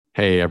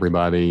Hey,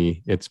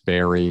 everybody, it's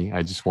Barry.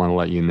 I just want to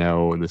let you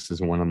know this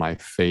is one of my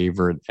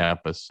favorite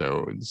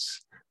episodes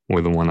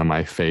with one of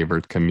my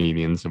favorite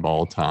comedians of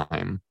all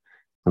time,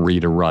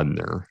 Rita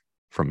Rudner,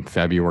 from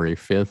February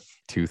 5th,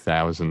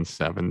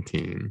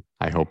 2017.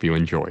 I hope you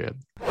enjoy it.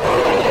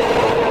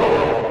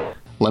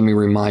 Let me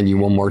remind you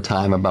one more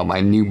time about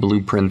my new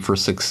Blueprint for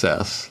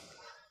Success.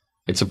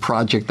 It's a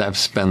project I've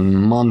spent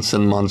months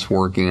and months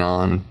working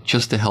on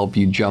just to help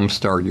you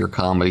jumpstart your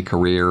comedy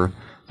career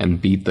and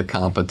beat the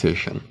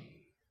competition.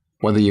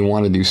 Whether you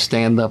want to do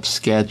stand-up,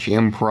 sketch,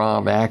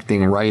 improv,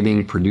 acting,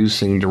 writing,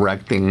 producing,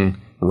 directing,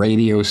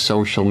 radio,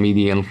 social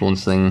media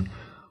influencing,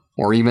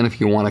 or even if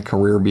you want a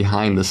career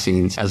behind the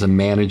scenes as a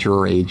manager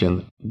or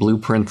agent,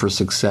 Blueprint for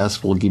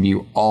Success will give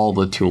you all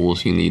the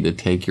tools you need to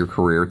take your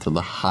career to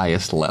the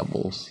highest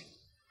levels.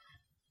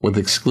 With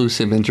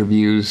exclusive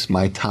interviews,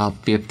 my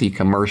top 50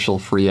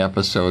 commercial-free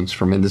episodes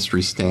from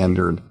industry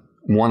standard,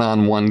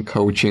 one-on-one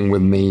coaching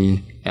with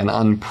me, and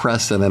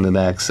unprecedented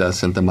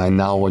access into my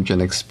knowledge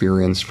and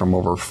experience from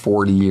over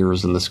 40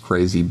 years in this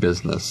crazy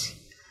business.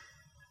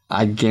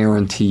 I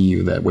guarantee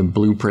you that with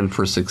Blueprint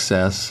for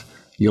Success,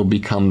 you'll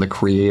become the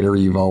creator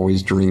you've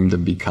always dreamed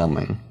of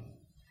becoming.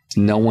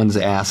 No one's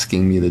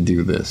asking me to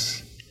do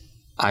this.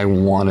 I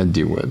want to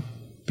do it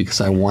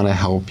because I want to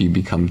help you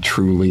become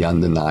truly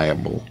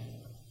undeniable.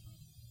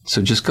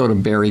 So just go to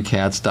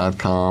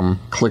barrykatz.com,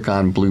 click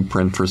on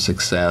Blueprint for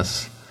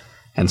Success,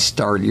 and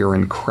start your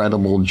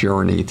incredible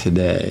journey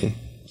today.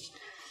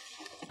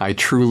 I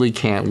truly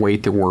can't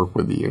wait to work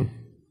with you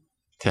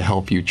to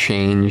help you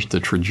change the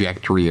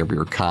trajectory of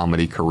your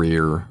comedy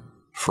career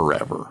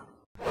forever.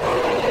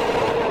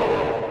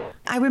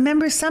 I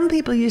remember some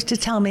people used to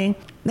tell me,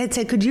 they'd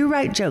say, could you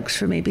write jokes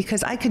for me?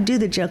 Because I could do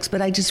the jokes,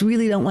 but I just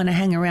really don't want to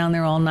hang around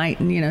there all night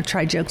and,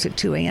 try jokes at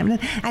 2 a.m. And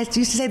I used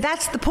to say,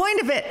 that's the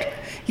point of it.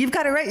 You've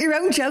got to write your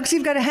own jokes.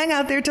 You've got to hang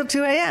out there till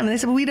 2 a.m. And they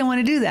said, well, we don't want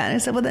to do that. And I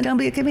said, well, then don't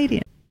be a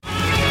comedian.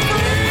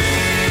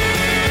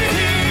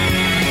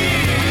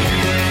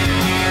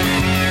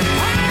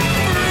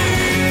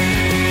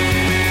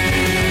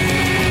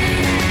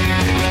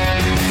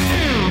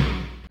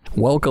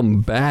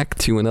 Welcome back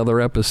to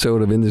another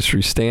episode of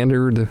Industry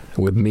Standard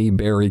with me,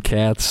 Barry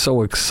Katz.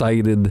 So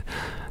excited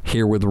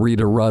here with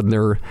Rita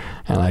Rudner,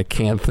 and I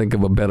can't think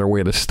of a better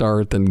way to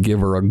start than give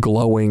her a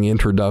glowing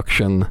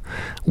introduction,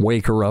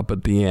 wake her up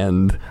at the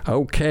end.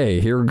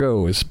 Okay, here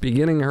goes.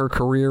 Beginning her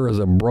career as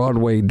a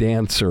Broadway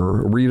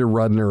dancer, Rita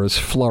Rudner has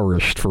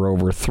flourished for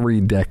over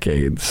 3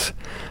 decades,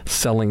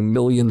 selling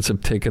millions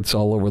of tickets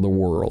all over the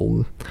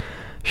world.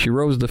 She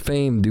rose to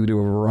fame due to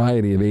a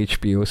variety of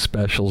HBO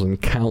specials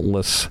and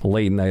countless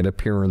late-night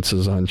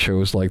appearances on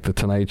shows like The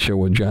Tonight Show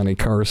with Johnny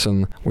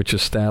Carson, which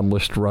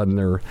established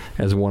Rudner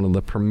as one of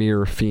the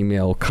premier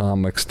female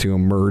comics to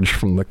emerge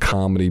from the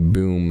comedy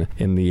boom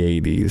in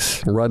the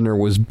 80s. Rudner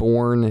was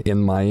born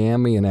in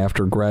Miami and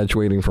after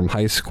graduating from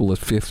high school at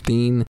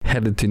 15,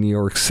 headed to New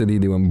York City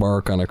to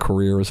embark on a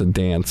career as a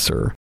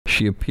dancer.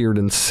 She appeared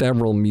in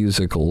several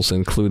musicals,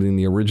 including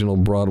the original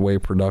Broadway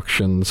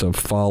productions of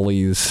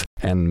Follies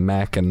and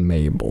Mack and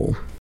Mabel.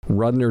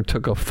 Rudner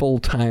took a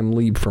full-time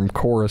leap from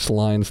chorus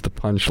lines to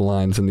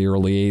punchlines in the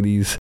early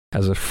 80s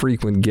as a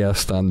frequent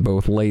guest on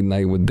both Late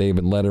Night with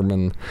David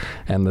Letterman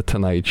and The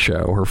Tonight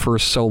Show. Her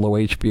first solo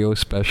HBO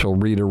special,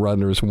 Rita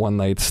Rudner's One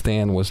Night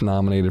Stand, was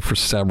nominated for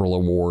several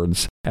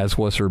awards, as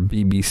was her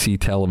BBC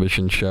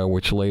television show,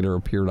 which later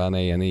appeared on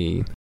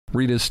A&E.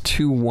 Rita's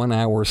 2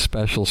 one-hour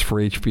specials for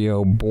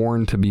HBO,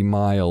 Born to be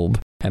Mild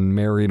and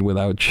Married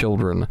Without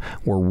Children,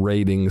 were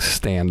ratings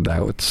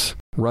standouts.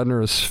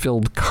 Rudner has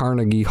filled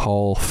Carnegie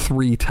Hall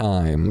 3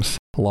 times,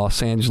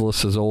 Los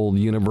Angeles' old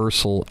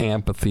Universal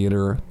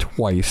Amphitheater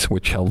twice,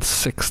 which held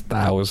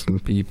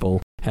 6,000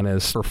 people, and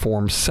has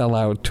performed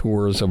sellout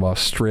tours of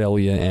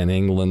Australia and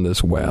England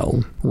as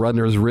well.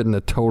 Rudner has written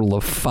a total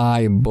of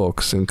 5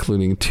 books,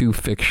 including 2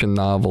 fiction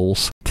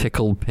novels,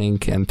 Tickled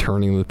Pink and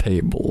Turning the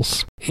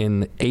Tables.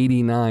 In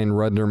 '89,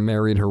 Rudner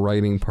married her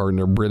writing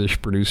partner,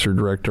 British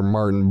producer-director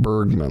Martin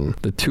Bergman.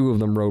 The two of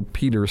them wrote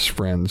Peter's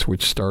Friends,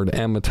 which starred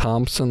Emma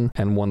Thompson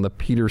and won the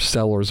Peter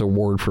Sellers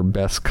Award for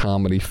Best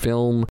Comedy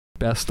Film,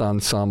 Best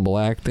Ensemble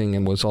Acting,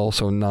 and was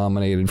also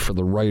nominated for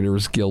the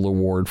Writers Guild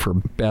Award for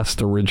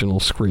Best Original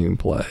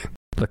Screenplay.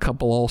 The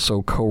couple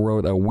also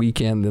co-wrote A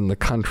Weekend in the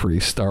Country,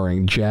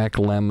 starring Jack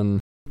Lemmon,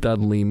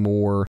 Dudley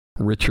Moore,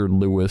 Richard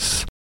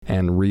Lewis,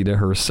 and Rita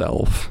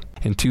herself.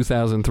 In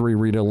 2003,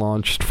 Rita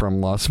launched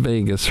from Las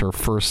Vegas her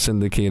first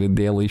syndicated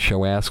daily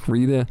show, Ask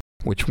Rita,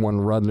 which won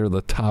Rudner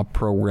the Top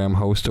Program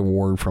Host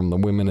Award from the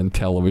Women in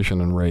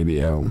Television and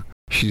Radio.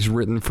 She's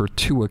written for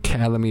 2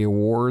 Academy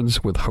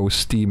Awards with host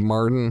Steve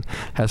Martin,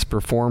 has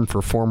performed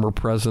for former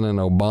President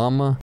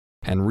Obama,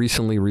 and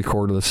recently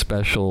recorded a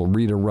special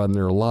Rita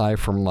Rudner Live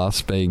from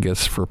Las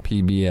Vegas for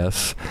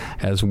PBS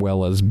as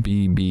well as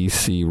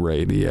BBC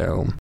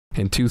Radio.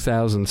 In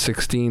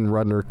 2016,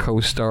 Rudner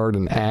co-starred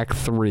in Act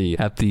 3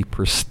 at the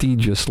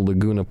prestigious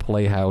Laguna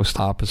Playhouse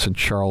opposite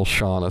Charles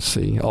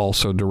Shaughnessy,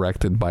 also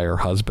directed by her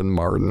husband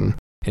Martin.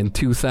 In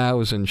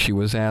 2000, she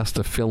was asked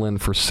to fill in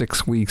for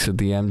 6 weeks at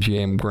the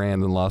MGM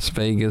Grand in Las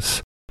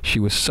Vegas. She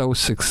was so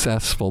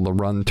successful, the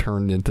run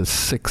turned into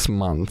 6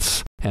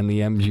 months, and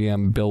the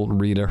MGM built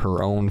Rita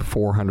her own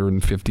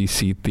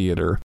 450-seat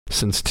theater.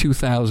 Since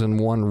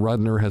 2001,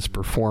 Rudner has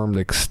performed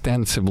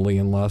extensively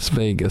in Las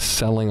Vegas,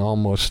 selling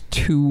almost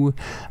 2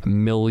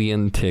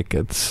 million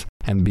tickets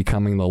and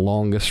becoming the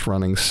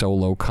longest-running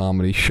solo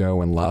comedy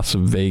show in Las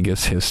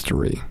Vegas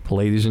history.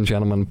 Ladies and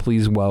gentlemen,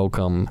 please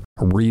welcome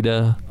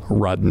Rita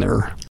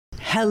Rudner.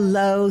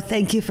 Hello,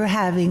 thank you for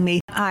having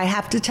me. I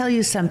have to tell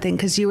you something,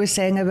 because you were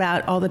saying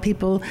about all the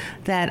people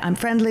that I'm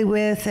friendly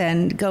with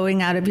and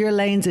going out of your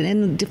lanes and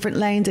in different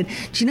lanes. And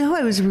do you know who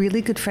I was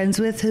really good friends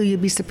with, who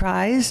you'd be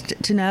surprised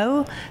to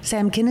know?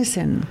 Sam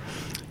Kinison.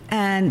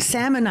 And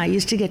Sam and I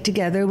used to get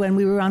together when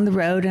we were on the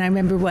road. And I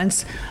remember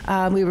once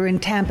we were in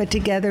Tampa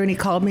together, and he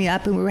called me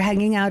up, and we were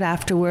hanging out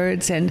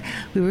afterwards, and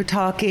we were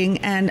talking.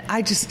 And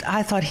I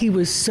thought he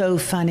was so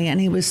funny,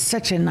 and he was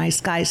such a nice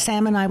guy.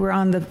 Sam and I were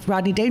on the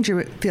Rodney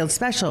Dangerfield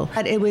special.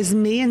 But it was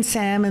me and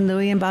Sam and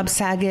Louis and Bob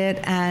Saget,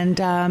 and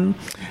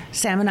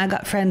Sam and I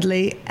got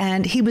friendly.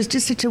 And he was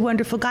just such a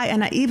wonderful guy.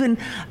 And I even,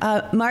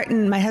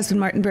 Martin, my husband,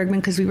 Martin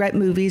Bergman, because we write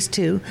movies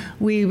too,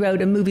 we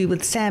wrote a movie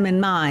with Sam in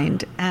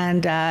mind.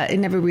 And it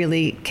never really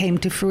came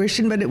to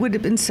fruition, but it would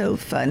have been so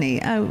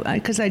funny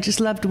because I just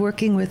loved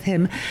working with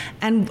him.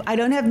 And I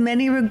don't have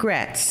many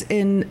regrets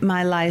in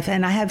my life,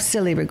 and I have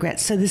silly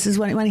regrets. So this is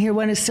one. You want to hear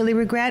one, a silly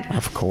regret?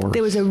 Of course.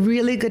 There was a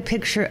really good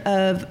picture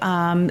of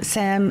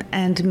Sam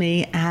and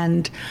me,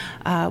 and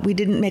we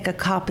didn't make a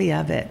copy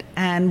of it.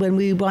 And when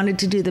we wanted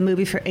to do the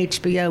movie for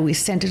HBO, we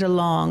sent it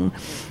along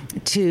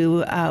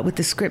to with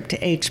the script to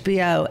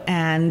HBO,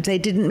 and they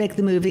didn't make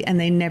the movie, and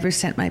they never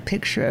sent my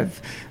picture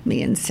of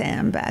me and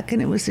Sam back.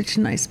 And it was such a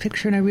nice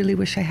picture, and I really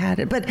wish I had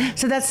it. But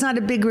so that's not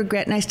a big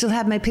regret, and I still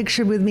have my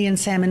picture with me and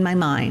Sam in my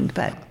mind.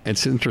 But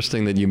it's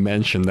interesting that you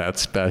mentioned that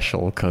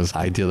special, because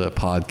I did a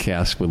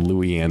podcast with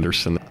Louis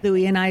Anderson.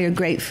 Louis and I are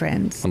great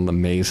friends. An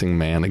amazing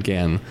man.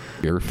 Again,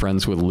 you're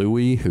friends with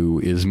Louis, who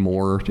is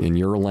more in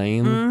your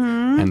lane,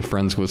 and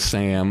friends with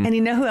Sam. And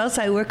you know who else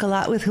I work a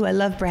lot with, who I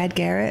love? Brad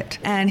Garrett.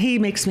 And he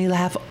makes me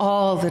laugh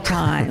all the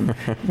time.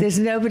 There's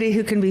nobody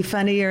who can be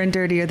funnier and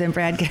dirtier than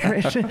Brad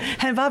Garrett.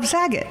 And Bob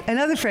Saget,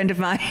 another friend of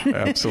mine.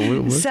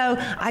 Absolutely. So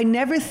I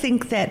never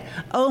think that,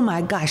 oh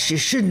my gosh, you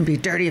shouldn't be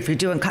dirty if you're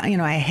doing,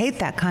 I hate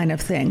that kind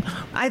of thing.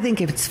 I think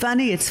if it's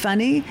funny, it's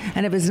funny.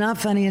 And if it's not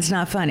funny, it's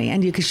not funny.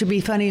 And you should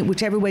be funny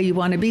whichever way you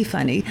want to be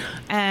funny.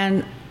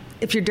 And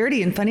if you're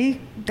dirty and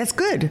funny, that's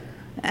good.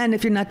 And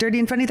if you're not dirty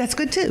and funny, that's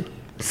good too.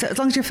 So as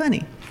long as you're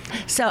funny.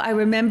 So I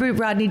remember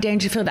Rodney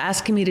Dangerfield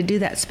asking me to do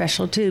that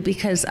special too,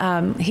 because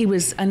he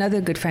was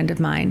another good friend of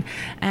mine.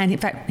 And in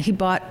fact, he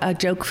bought a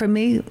joke from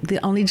me, the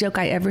only joke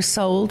I ever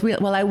sold.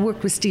 Well, I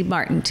worked with Steve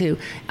Martin too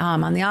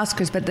on the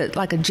Oscars, but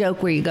like a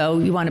joke where you go,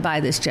 you want to buy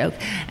this joke.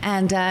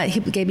 And he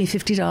gave me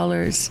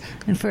 $50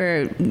 and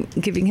for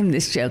giving him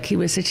this joke. He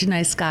was such a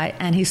nice guy.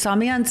 And he saw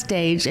me on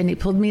stage, and he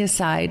pulled me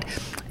aside,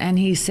 and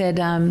he said,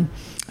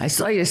 I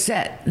saw your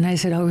set. And I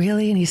said, oh,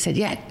 really? And he said,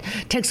 yeah,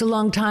 it takes a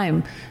long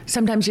time.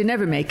 Sometimes you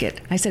never make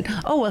it. I said,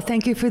 oh, well,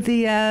 thank you for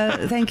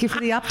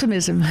the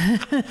optimism.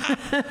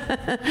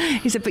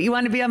 He said, but you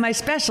want to be on my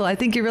special. I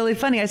think you're really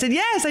funny. I said,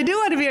 yes, I do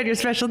want to be on your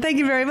special. Thank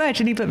you very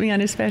much. And he put me on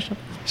his special.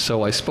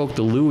 So I spoke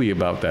to Louis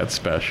about that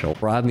special.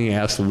 Rodney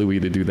asked Louis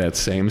to do that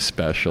same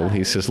special.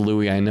 He says,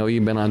 Louis, I know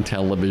you've been on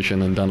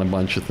television and done a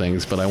bunch of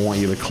things, but I want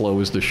you to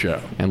close the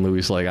show. And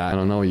Louis like, I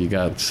don't know. You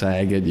got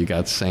Saget, you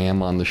got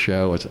Sam on the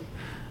show.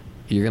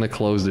 You're going to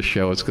close the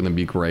show. It's going to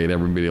be great.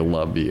 Everybody will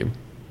love you.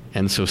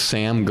 And so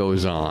Sam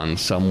goes on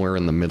somewhere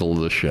in the middle of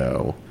the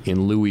show,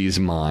 in Louis'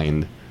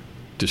 mind,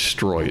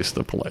 destroys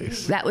the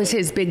place. That was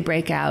his big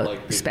breakout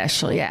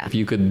special, yeah. If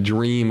you could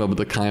dream of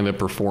the kind of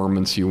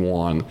performance you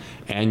want,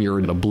 and you're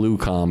a blue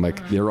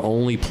comic, the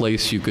only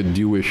place you could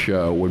do a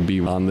show would be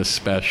on this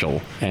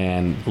special.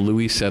 And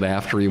Louis said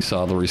after he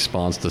saw the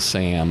response to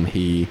Sam,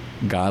 he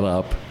got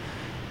up,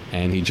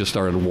 and he just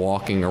started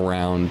walking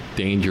around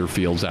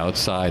Dangerfield's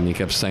outside, and he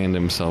kept saying to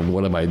himself,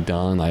 what have I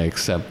done? I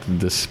accepted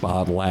this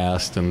spot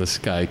last, and this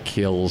guy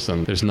kills,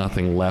 and there's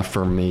nothing left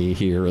for me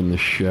here in the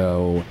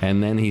show.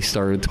 And then he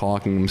started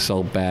talking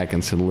himself back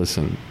and said,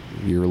 listen,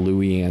 you're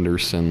Louis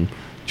Anderson.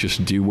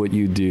 Just do what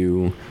you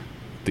do.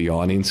 The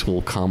audience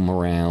will come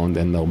around,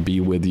 and they'll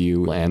be with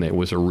you. And it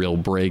was a real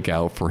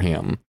breakout for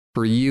him.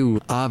 For you,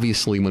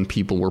 obviously, when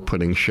people were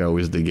putting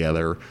shows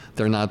together,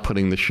 they're not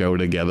putting the show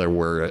together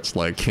where it's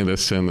like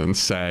Kinison and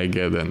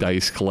Saget and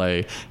Dice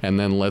Clay, and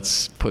then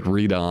let's put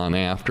Rita on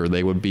after.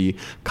 They would be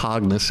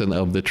cognizant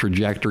of the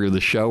trajectory of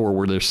the show, or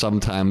were there some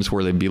times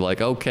where they'd be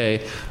like,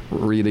 okay,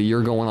 Rita,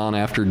 you're going on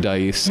after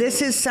Dice.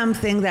 This is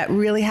something that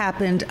really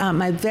happened.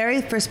 My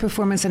very first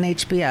performance on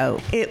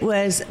HBO, it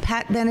was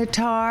Pat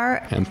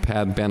Benatar. And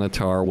Pat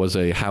Benatar was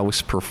a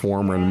house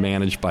performer and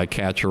managed by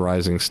Catch a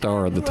Rising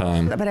Star at the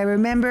time. But I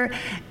remember remember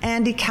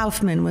Andy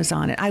Kaufman was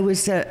on it.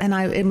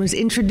 It was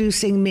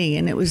introducing me,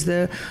 and it was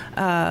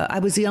I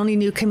was the only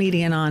new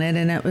comedian on it,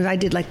 and I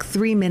did like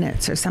 3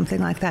 minutes or something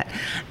like that.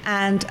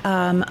 And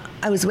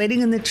I was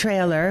waiting in the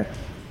trailer,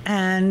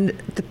 and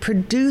the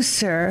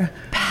producer,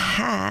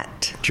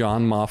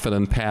 John Moffat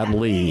and Pat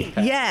Lee.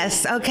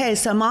 Yes. Okay.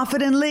 So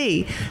Moffat and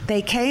Lee,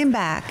 they came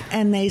back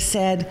and they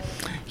said,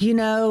 you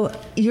know,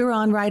 you're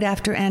on right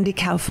after Andy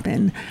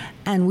Kaufman,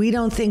 and we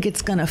don't think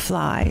it's going to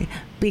fly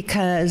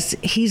because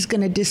he's going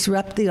to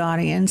disrupt the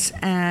audience.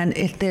 And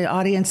if the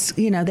audience,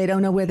 you know, they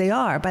don't know where they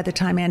are by the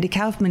time Andy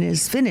Kaufman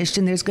is finished,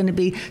 and there's going to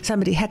be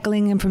somebody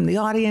heckling him from the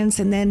audience.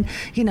 And then,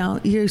 you know,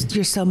 you're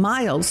so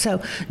mild.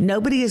 So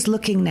nobody is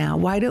looking now.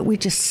 Why don't we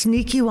just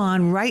sneak you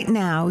on right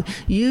now?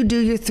 You do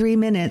your 3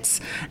 minutes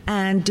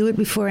and do it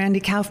before Andy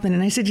Kaufman.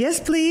 And I said,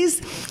 yes,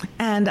 please.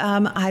 And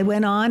I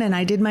went on and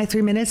I did my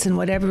 3 minutes, and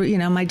whatever, you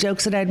know, my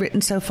jokes that I'd written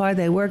so far,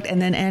 they worked.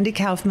 And then Andy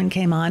Kaufman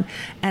came on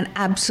and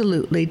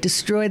absolutely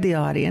destroyed the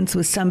audience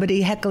with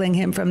somebody heckling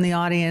him from the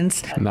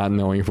audience. Not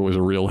knowing if it was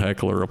a real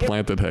heckler or a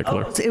planted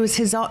heckler. It was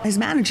his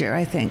manager,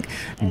 I think.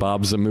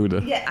 Bob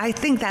Zamuda. Yeah, I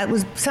think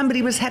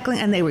somebody was heckling,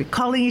 and they were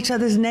calling each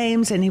other's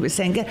names, and he was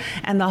saying,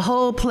 and the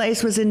whole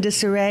place was in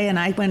disarray. And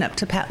I went up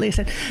to Pat Lee and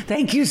said,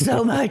 thank you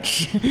so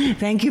much.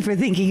 Thank you for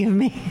thinking of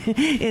me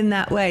in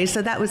that way.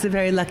 So that was a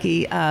very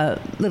lucky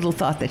little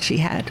thought that she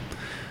had.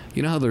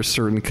 You know how there's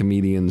certain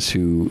comedians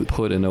who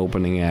put an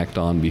opening act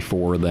on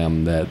before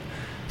them that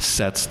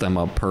sets them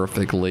up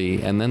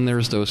perfectly, and then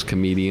there's those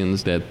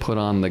comedians that put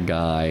on the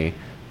guy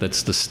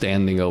that's the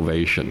standing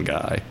ovation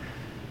guy.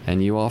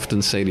 And you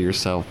often say to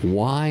yourself,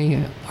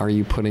 why are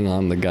you putting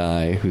on the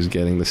guy who's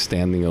getting the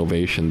standing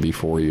ovation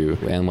before you?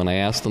 And when I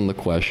ask them the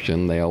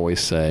question, they always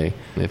say,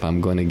 if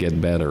I'm going to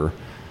get better,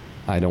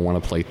 I don't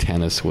want to play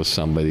tennis with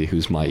somebody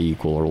who's my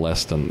equal or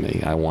less than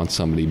me. I want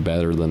somebody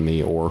better than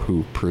me, or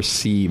who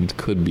perceived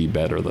could be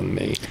better than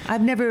me.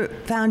 I've never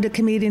found a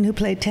comedian who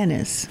played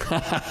tennis.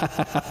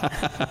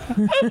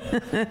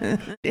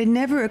 It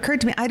never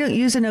occurred to me. I don't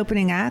use an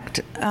opening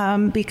act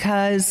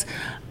because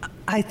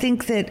I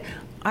think that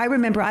I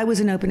remember I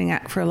was an opening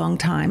act for a long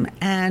time,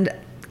 and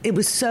it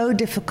was so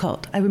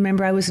difficult. I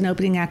remember I was an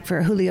opening act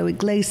for Julio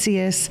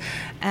Iglesias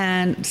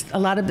and a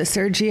lot of the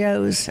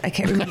Sergios. I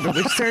can't remember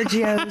which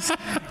Sergios,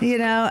 you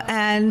know,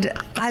 and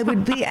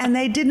and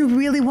they didn't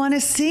really want to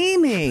see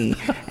me.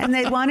 And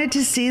they wanted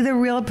to see the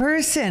real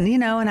person, you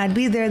know, and I'd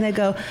be there and they'd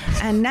go,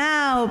 and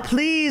now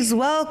please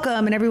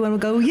welcome. And everyone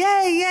would go, yay,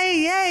 yay,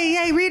 yay,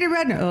 yay, Rita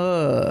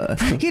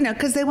Rudner. You know,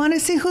 because they want to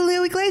see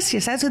Julio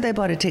Iglesias. That's what they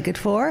bought a ticket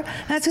for.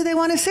 That's who they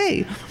want to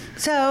see.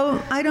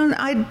 So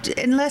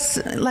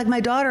unless like my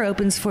daughter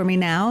opens for me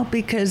now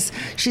because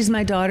she's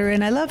my daughter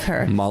and I love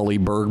her. Molly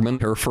Bergman,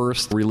 her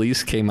first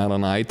release came out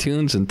on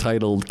iTunes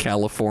entitled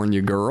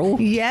California Girl.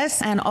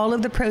 Yes, and all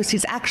of the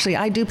proceeds, actually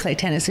I do play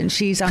tennis and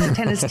she's on the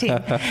tennis team,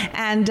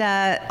 and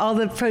all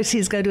the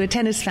proceeds go to a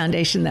tennis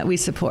foundation that we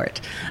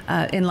support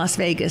in Las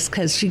Vegas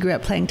because she grew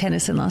up playing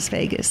tennis in Las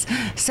Vegas.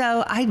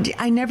 So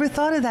I never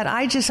thought of that.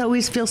 I just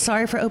always feel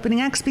sorry for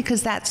opening acts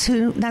because that's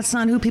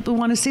not who people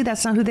want to see.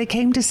 That's not who they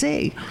came to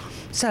see.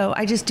 So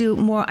I just do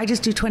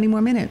 20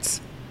 more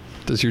minutes.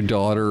 Does your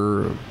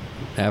daughter,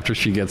 after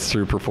she gets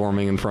through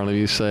performing in front of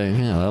you, say,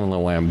 yeah, I don't know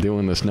why I'm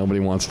doing this. Nobody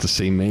wants to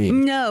see me?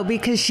 No,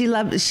 because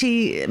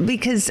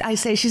because I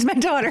say she's my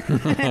daughter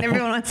and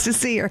everyone wants to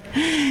see her.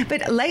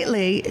 But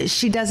lately,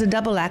 she does a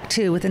double act,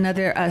 too, with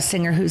another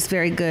singer who's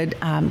very good.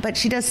 But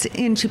she does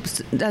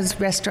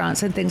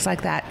restaurants and things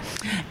like that.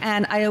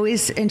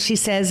 And she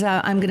says,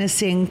 I'm going to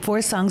sing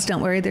 4 songs.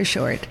 Don't worry, they're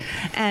short.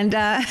 And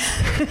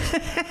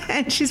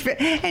and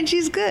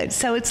she's good.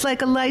 So it's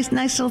like a nice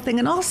little thing.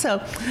 And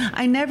also,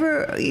 I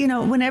never,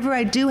 whenever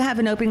I do have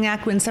an opening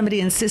act, when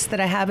somebody insists that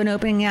I have an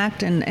opening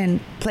act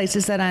and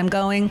places that I'm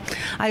going,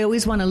 I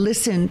always want to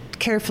listen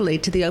carefully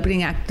to the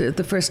opening act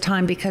the first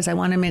time because I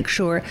want to make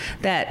sure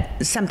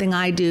that something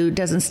I do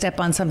doesn't step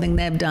on something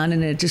they've done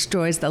and it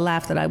destroys the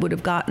laugh that I would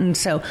have gotten.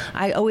 So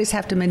I always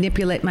have to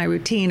manipulate my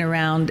routine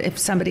around if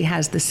somebody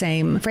has the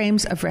same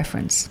frames of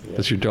reference.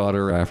 Does your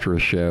daughter, after a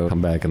show,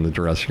 come back in the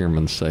dressing room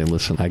and say,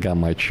 listen, I got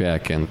my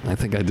check and I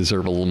think I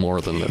deserve a little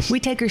more than this? We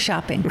take her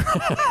shopping.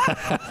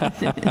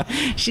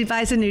 She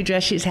buys a new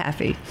dress, she's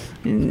happy.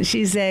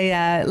 She's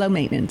a low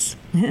maintenance.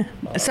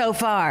 So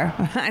far.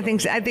 I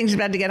think she's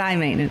about to get high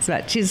maintenance,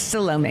 but she's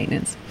still low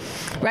maintenance.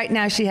 Right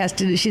now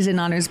she's in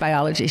honors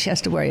biology. She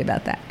has to worry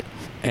about that.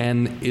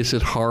 And is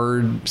it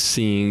hard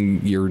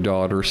seeing your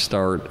daughter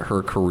start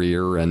her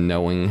career and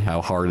knowing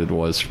how hard it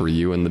was for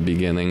you in the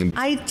beginning?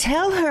 I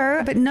tell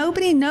her, but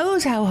nobody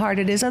knows how hard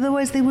it is,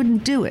 otherwise they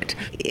wouldn't do it.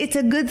 It's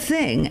a good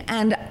thing,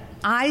 and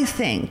I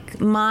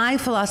think my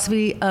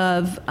philosophy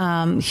of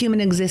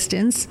human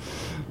existence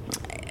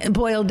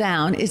boiled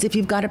down is if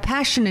you've got a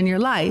passion in your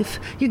life,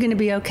 you're going to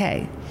be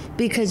okay.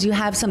 because you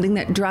have something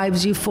that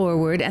drives you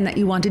forward and that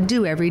you want to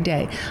do every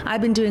day.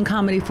 I've been doing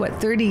comedy for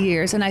 30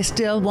 years, and I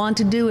still want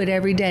to do it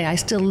every day. I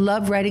still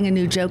love writing a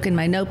new joke in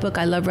my notebook.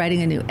 I love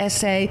writing a new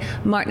essay.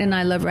 Martin and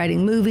I love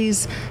writing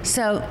movies.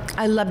 So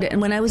I loved it.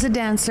 And when I was a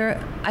dancer,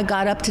 I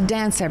got up to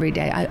dance every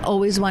day. I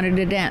always wanted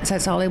to dance.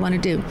 That's all I want to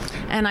do.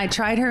 And I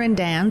tried her in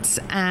dance,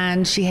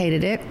 and she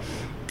hated it.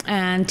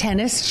 And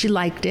tennis, she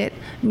liked it.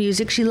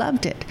 Music, she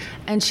loved it.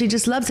 And she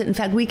just loves it. In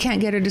fact, we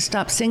can't get her to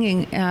stop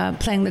singing,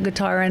 playing the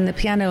guitar and the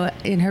piano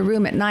in her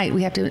room at night.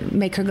 We have to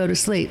make her go to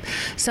sleep.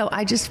 So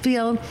I just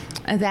feel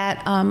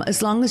that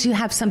as long as you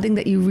have something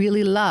that you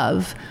really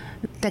love,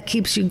 that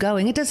keeps you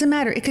going. It doesn't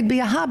matter. It could be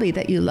a hobby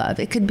that you love.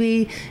 It could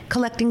be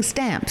collecting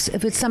stamps.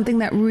 If it's something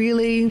that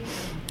really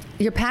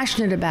you're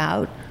passionate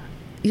about,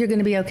 you're going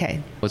to be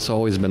okay. It's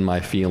always been my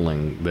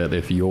feeling that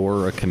if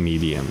you're a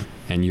comedian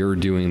and you're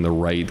doing the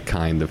right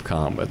kind of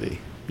comedy,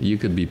 you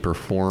could be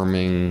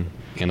performing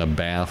in a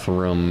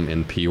bathroom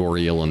in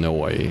Peoria,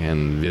 Illinois,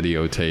 and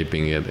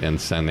videotaping it and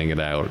sending it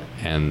out,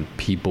 and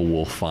people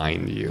will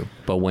find you.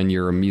 But when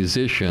you're a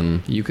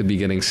musician, you could be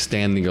getting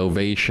standing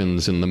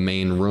ovations in the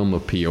main room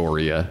of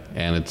Peoria,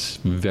 and it's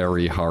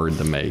very hard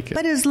to make it.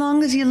 But as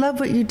long as you love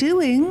what you're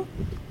doing,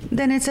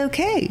 then it's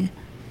okay.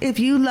 If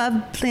you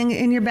love playing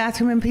in your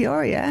bathroom in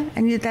Peoria,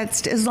 and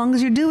that's as long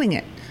as you're doing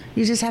it.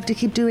 You just have to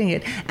keep doing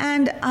it.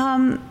 And,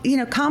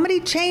 comedy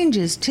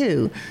changes,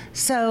 too.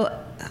 So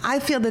I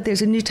feel that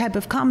there's a new type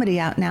of comedy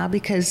out now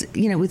because,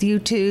 with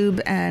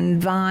YouTube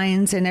and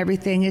Vines and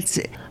everything,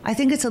 I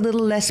think it's a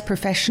little less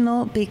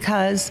professional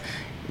because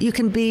you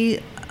can be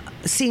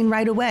seen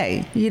right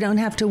away. You don't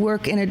have to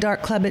work in a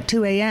dark club at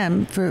 2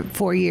 a.m. for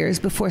 4 years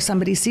before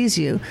somebody sees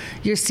you.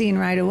 You're seen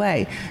right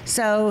away.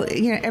 So,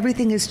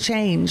 everything has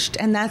changed.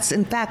 And that's,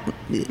 in fact,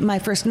 my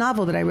first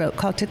novel that I wrote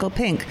called Tickle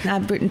Pink.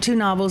 I've written 2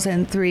 novels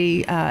and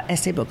 3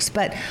 essay books.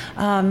 But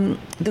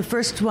the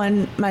first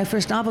one, my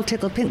first novel,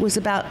 Tickle Pink, was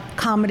about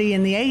comedy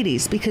in the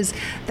 80s because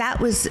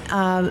that was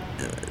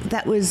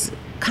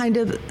kind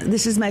of,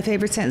 this is my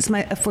favorite sentence,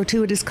 a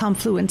fortuitous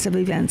confluence of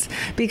events,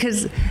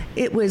 because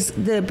it was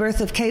the birth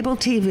of cable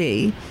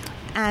TV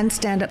and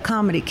stand-up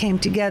comedy came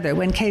together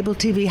when cable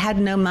TV had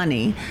no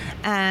money,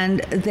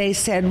 and they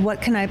said,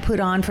 what can I put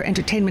on for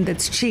entertainment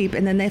that's cheap?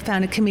 And then they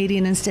found a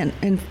comedian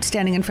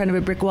standing in front of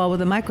a brick wall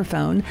with a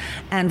microphone,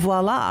 and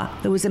voila,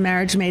 it was A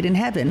Marriage Made in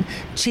Heaven.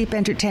 Cheap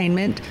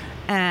entertainment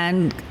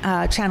and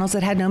channels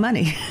that had no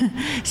money.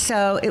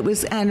 So it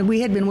was, and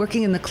we had been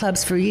working in the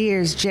clubs for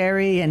years,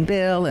 Jerry and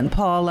Bill and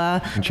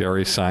Paula.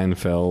 Jerry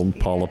Seinfeld,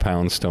 Paula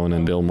Poundstone,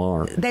 and Bill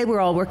Maher. They were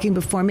all working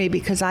before me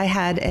because I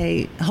had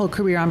a whole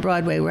career on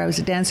Broadway where I was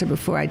a dancer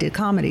before I did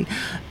comedy.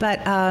 But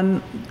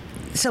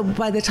so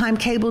by the time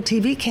cable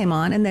TV came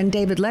on, and then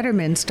David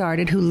Letterman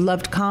started, who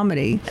loved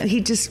comedy, he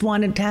just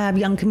wanted to have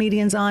young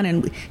comedians on,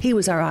 and he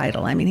was our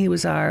idol. I mean, he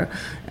was our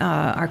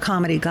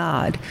comedy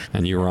god.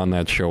 And you were on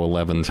that show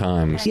 11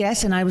 times.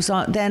 Yes, and I was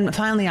on. Then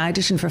finally, I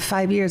auditioned for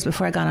 5 years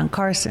before I got on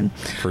Carson.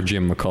 For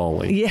Jim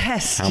McCauley.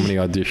 Yes. How many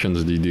auditions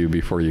did you do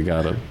before you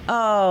got it?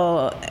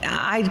 Oh,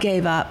 I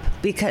gave up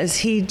because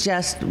he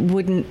just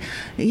wouldn't.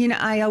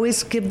 I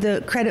always give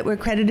the credit where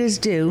credit is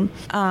due.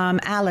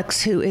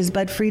 Alex, who is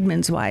Bud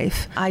Friedman's wife,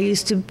 I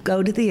used to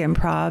go to the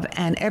Improv,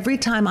 and every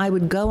time I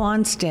would go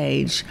on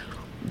stage,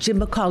 Jim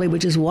McCauley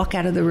would just walk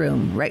out of the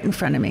room right in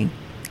front of me,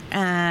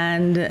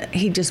 and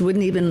he just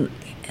wouldn't even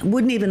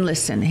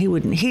listen. He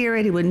wouldn't hear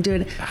it. He wouldn't do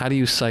it. How do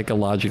you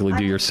psychologically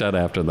do your set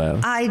after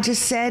that? I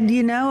just said,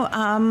 there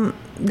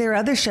are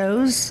other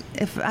shows.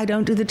 If I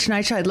don't do the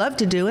Tonight Show, I'd love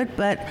to do it,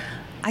 but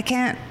I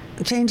can't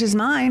change his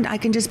mind. I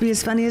can just be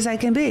as funny as I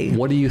can be.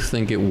 What do you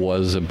think it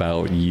was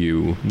about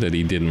you that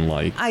he didn't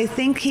like? I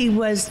think he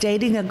was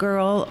dating a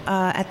girl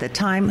at the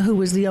time who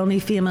was the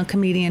only female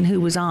comedian who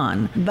was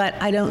on. But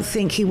I don't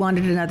think he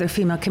wanted another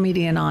female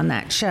comedian on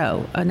that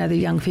show, another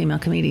young female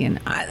comedian.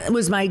 It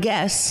was my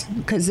guess,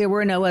 because there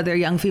were no other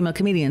young female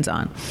comedians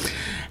on.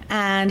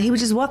 And he would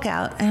just walk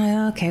out,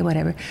 and okay,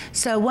 whatever.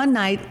 So one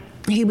night,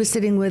 he was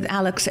sitting with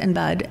Alex and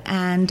Bud,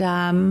 and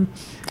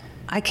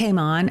I came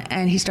on,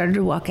 and he started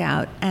to walk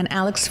out, and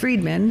Alex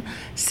Friedman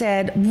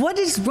said, "What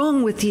is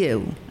wrong with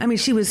you?" I mean,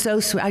 she was so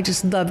sweet. I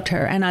just loved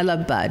her, and I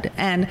love Bud.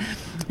 And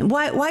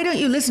why don't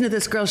you listen to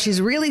this girl? She's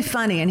really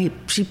funny. And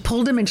she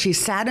pulled him, and she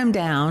sat him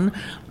down,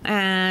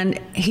 and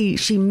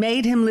she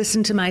made him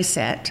listen to my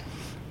set.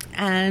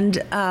 And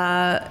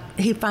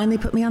he finally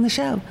put me on the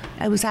show.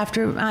 It was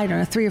after,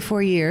 3 or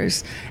 4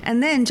 years.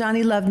 And then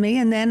Johnny loved me,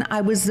 and then I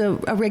was a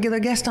regular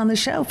guest on the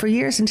show for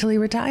years until he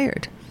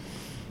retired.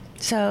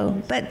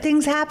 So, but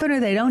things happen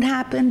or they don't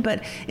happen.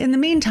 But in the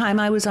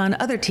meantime, I was on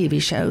other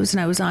TV shows, and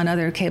I was on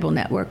other cable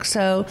networks.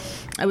 So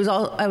I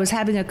was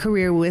having a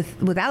career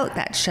without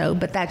that show,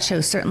 but that show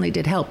certainly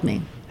did help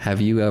me.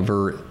 Have you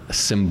ever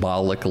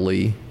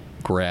symbolically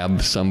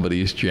grabbed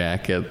somebody's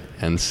jacket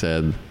and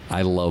said,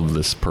 "I love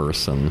this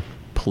person.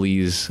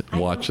 Please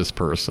watch this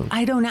person"?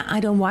 I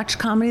don't watch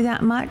comedy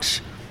that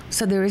much.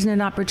 So there isn't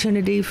an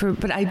opportunity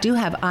but I do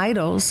have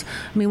idols.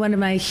 I mean, one of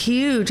my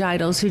huge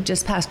idols who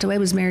just passed away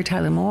was Mary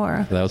Tyler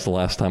Moore. That was the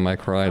last time I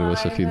cried,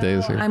 was a few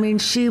days ago. I mean,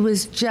 she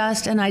was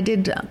just, and I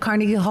did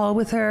Carnegie Hall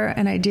with her,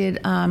 and I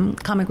did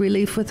Comic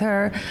Relief with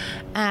her,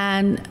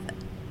 and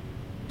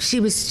she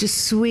was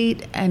just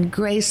sweet and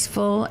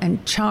graceful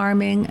and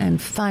charming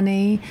and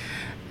funny.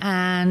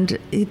 And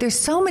there's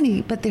so many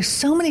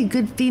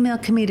good female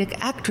comedic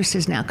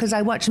actresses now, because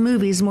I watch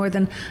movies more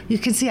than you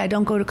can see. I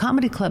don't go to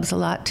comedy clubs a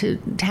lot to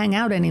hang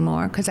out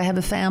anymore because I have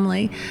a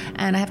family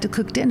and I have to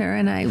cook dinner.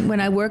 And when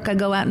I work, I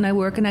go out and I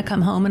work, and I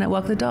come home and I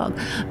walk the dog.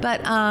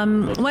 But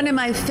one of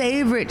my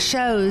favorite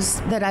shows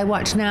that I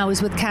watch now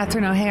is with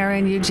Catherine O'Hara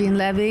and Eugene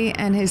Levy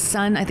and his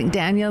son, I think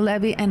Daniel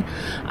Levy. And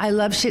I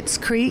love Schitt's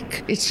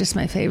Creek. It's just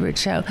my favorite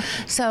show.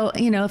 So,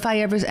 if I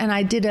ever, and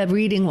I did a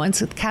reading once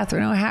with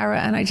Catherine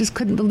O'Hara, and I just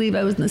couldn't believe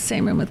I was in the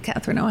same room with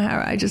Catherine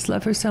O'Hara. I just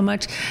love her so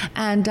much.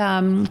 And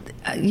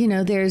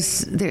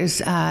there's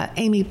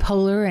Amy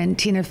Poehler and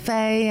Tina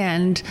Fey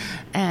and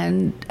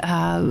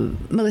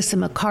Melissa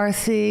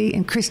McCarthy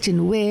and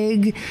Kristen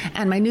Wiig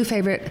and my new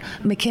favorite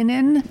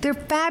McKinnon. They're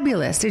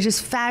fabulous. They're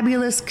just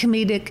fabulous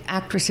comedic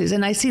actresses,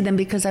 and I see them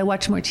because I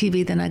watch more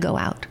TV than I go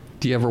out.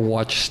 Do you ever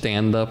watch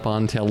stand-up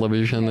on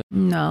television?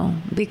 No,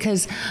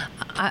 because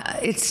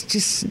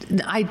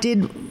I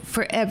did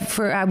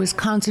forever. I was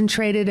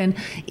concentrated, and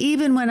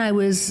even when I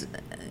was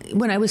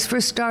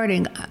first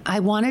starting, I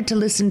wanted to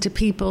listen to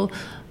people.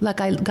 Like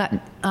I got,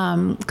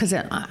 because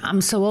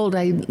I'm so old,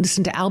 I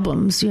listened to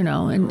albums,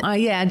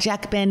 and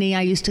Jack Benny.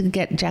 I used to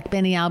get Jack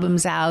Benny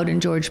albums out,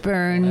 and George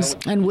Burns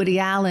and Woody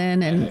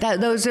Allen, and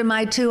those are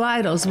my two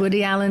idols,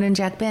 Woody Allen and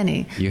Jack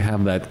Benny. You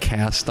have that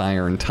cast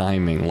iron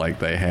timing like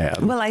they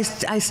had. Well, I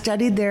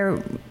studied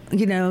their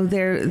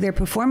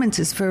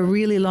performances for a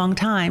really long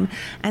time,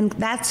 and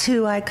that's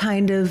who I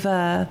kind of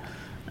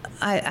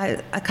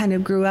I kind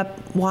of grew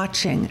up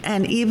watching.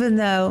 And even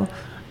though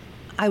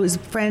I was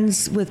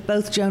friends with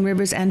both Joan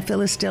Rivers and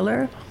Phyllis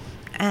Diller,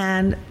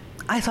 and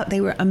I thought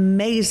they were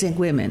amazing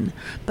women,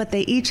 but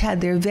they each had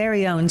their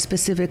very own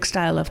specific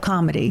style of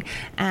comedy,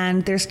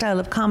 and their style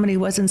of comedy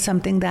wasn't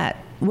something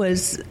that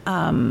was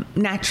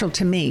natural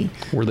to me.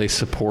 Were they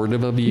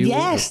supportive of you?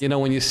 Yes.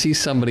 When you see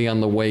somebody on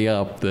the way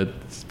up that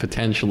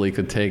potentially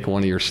could take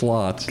one of your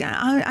slots.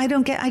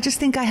 I just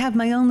think I have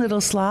my own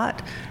little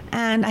slot,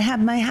 and I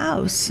have my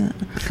house.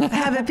 I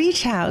have a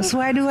beach house.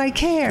 Why do I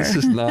care? This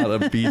is not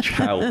a beach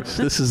house.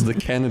 This is the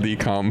Kennedy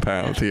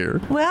compound here.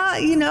 Well,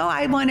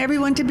 I want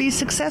everyone to be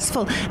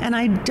successful, and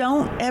I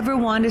don't ever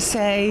want to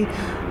say,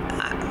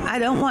 I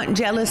don't want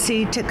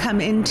jealousy to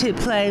come into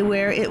play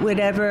where it would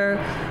ever,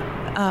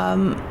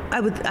 I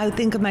would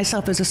think of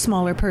myself as a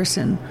smaller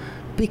person,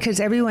 because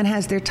everyone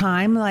has their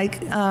time.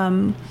 Like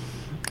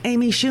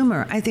Amy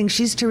Schumer, I think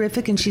she's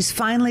terrific, and she's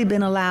finally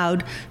been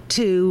allowed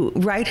to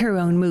write her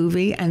own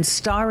movie and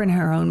star in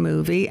her own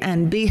movie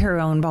and be her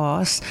own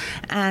boss.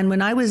 And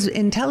when I was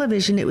in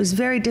television, it was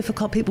very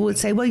difficult. People would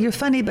say, well, you're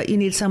funny, but you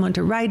need someone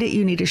to write it.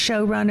 You need a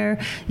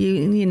showrunner.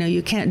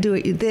 You can't do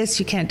it this,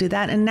 you can't do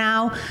that. And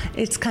now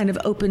it's kind of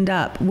opened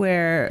up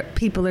where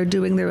people are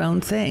doing their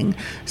own thing.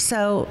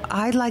 So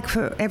I'd like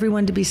for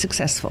everyone to be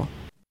successful.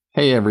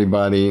 Hey,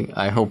 everybody.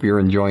 I hope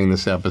you're enjoying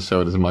this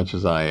episode as much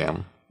as I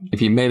am. If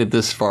you made it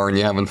this far and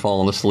you haven't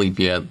fallen asleep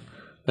yet,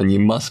 then you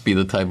must be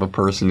the type of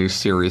person who's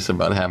serious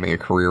about having a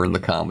career in the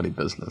comedy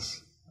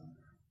business.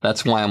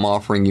 That's why I'm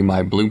offering you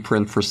my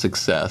Blueprint for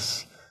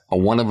Success, a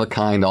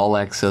one-of-a-kind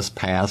all-access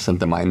pass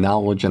into my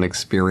knowledge and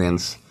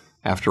experience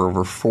after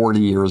over 40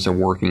 years of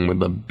working with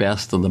the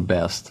best of the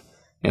best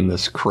in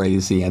this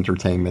crazy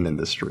entertainment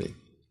industry.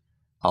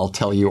 I'll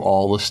tell you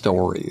all the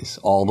stories,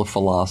 all the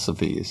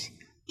philosophies,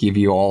 give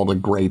you all the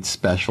great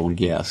special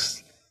guests,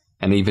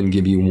 and even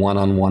give you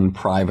one-on-one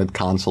private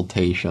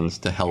consultations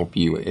to help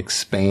you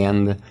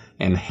expand,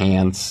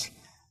 enhance,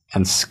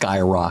 and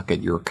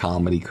skyrocket your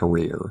comedy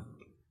career.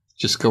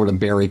 Just go to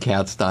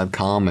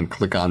barrykatz.com and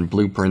click on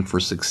Blueprint for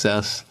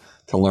Success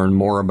to learn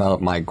more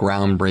about my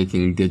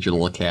groundbreaking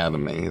digital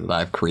academy that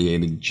I've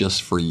created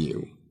just for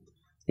you.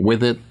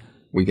 With it,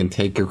 we can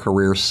take your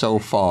career so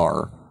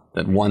far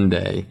that one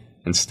day,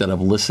 instead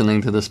of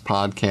listening to this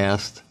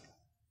podcast,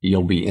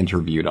 you'll be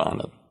interviewed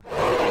on it.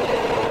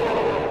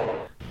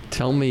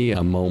 Tell me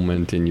a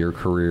moment in your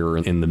career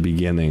in the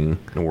beginning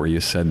where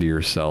you said to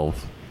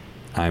yourself,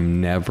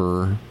 I'm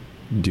never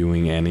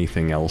doing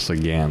anything else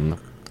again.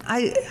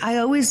 I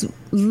always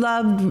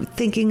loved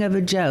thinking of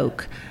a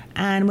joke.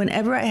 And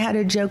whenever I had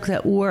a joke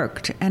that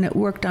worked, and it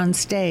worked on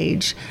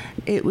stage,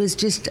 it was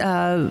just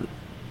a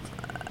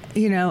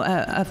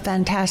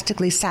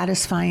fantastically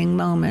satisfying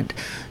moment.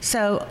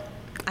 So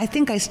I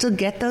think I still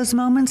get those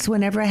moments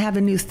whenever I have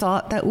a new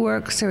thought that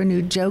works or a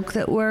new joke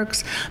that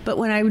works. But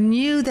when I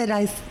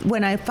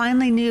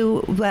finally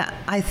knew that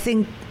I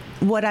think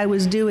what I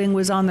was doing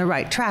was on the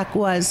right track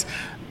was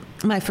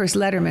my first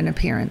Letterman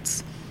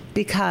appearance.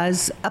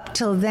 Because up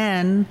till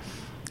then,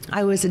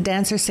 I was a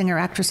dancer, singer,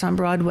 actress on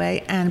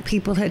Broadway, and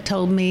people had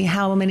told me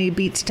how many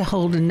beats to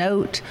hold a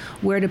note,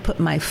 where to put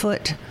my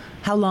foot,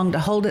 how long to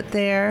hold it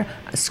there,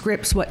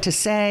 scripts, what to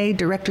say.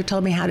 Director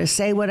told me how to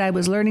say what I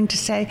was learning to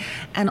say.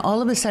 And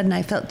all of a sudden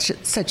I felt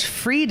such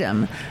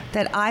freedom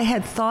that I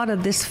had thought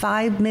of this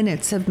 5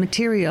 minutes of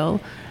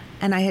material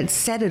and I had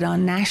said it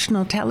on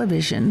national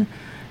television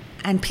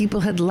and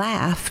people had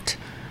laughed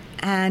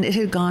and it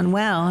had gone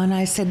well. And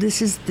I said,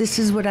 this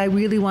is what I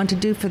really want to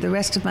do for the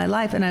rest of my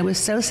life. And I was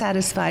so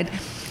satisfied.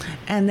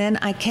 And then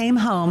I came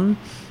home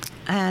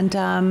and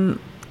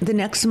the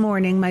next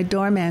morning my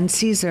doorman,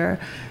 Caesar,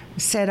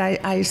 said,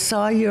 I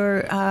saw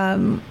your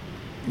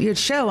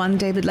show on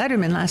David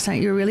Letterman last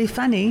night. You're really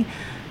funny.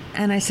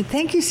 And I said,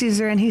 thank you,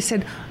 Caesar. And he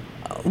said,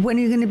 when are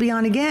you going to be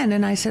on again?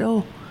 And I said,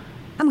 oh,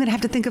 I'm going to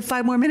have to think of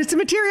 5 more minutes of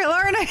material,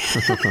 aren't I?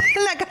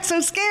 And I got so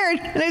scared.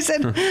 And I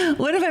said,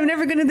 what if I'm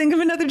never going to think of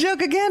another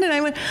joke again? And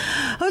I went,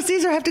 oh,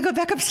 Caesar, I have to go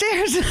back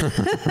upstairs.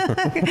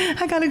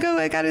 I got to go.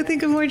 I got to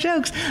think of more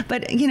jokes.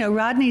 But,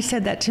 Rodney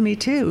said that to me,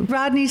 too.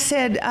 Rodney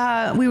said,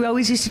 we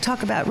always used to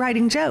talk about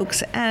writing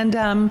jokes.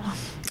 And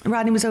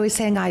Rodney was always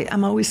saying,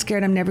 I'm always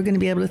scared I'm never going to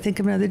be able to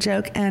think of another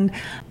joke. And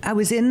I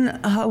was in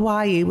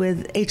Hawaii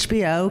with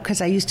HBO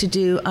because I used to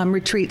do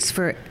retreats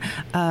for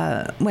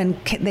when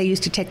they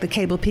used to take the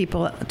cable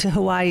people to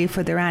Hawaii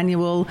for their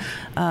annual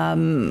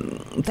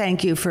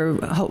thank you for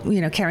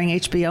carrying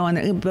HBO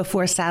on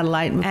before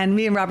satellite. And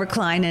me and Robert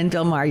Klein and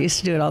Bill Maher used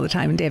to do it all the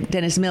time, and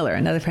Dennis Miller,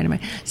 another friend of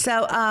mine.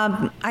 So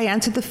I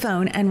answered the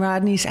phone, and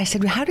I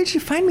said, how did you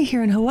find me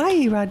here in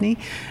Hawaii, Rodney?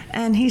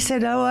 And he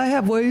said, I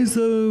have ways,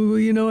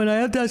 and I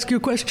have to ask you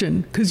a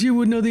question because you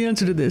would know the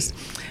answer to this.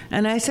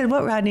 And I said,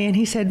 what, Rodney? And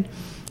he said,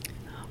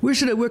 where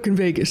should I work in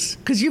Vegas?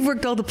 Because you've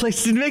worked all the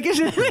places in Vegas.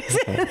 And I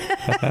said,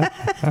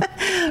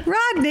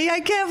 Rodney, I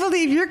can't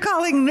believe you're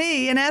calling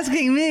me and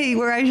asking me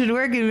where I should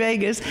work in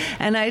Vegas.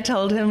 And I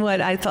told him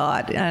what I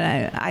thought.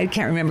 And I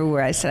can't remember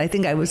where I said. I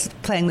think I was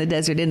playing the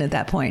Desert Inn at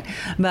that point.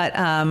 But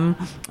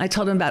I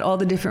told him about all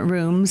the different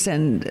rooms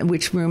and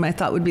which room I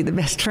thought would be the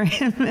best for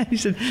him. And he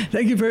said,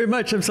 thank you very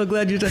much. I'm so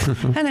glad you did.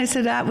 And I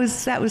said, that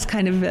was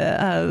kind of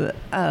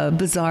a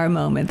bizarre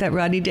moment that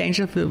Rodney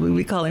Dangerfield would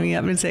be calling me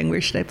up and saying,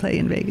 where should I play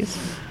in Vegas?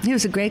 He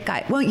was a great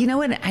guy. Well, you know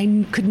what?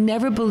 I could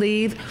never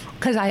believe,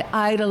 because I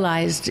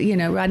idolized,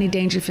 Rodney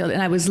Dangerfield,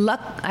 and I was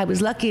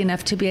lucky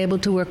enough to be able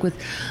to work with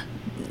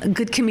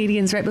good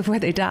comedians right before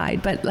they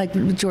died, but like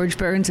George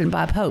Burns and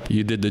Bob Hope.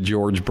 You did the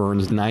George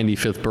Burns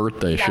 95th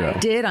birthday show. I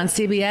did on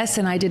CBS,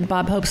 and I did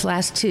Bob Hope's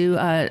last 2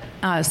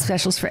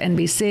 specials for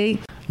NBC.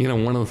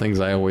 One of the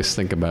things I always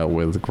think about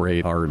with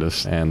great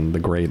artists, and the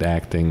great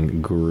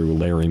acting guru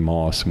Larry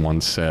Moss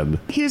once said,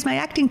 he was my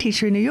acting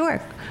teacher in New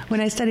York when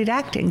I studied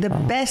acting, the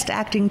best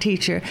acting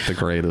teacher. The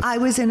greatest. I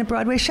was in a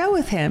Broadway show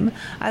with him.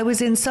 I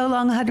was in So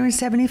Long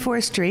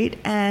 174th Street,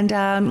 and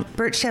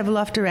Burt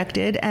Sheveloff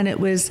directed, and it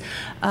was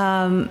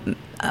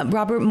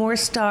Robert Moore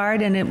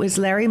starred, and it was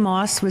Larry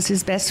Moss was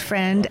his best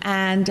friend,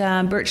 and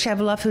Burt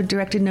Sheveloff, who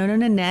directed No No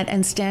Nanette,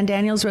 and Stan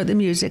Daniels wrote the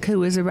music, who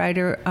was a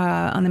writer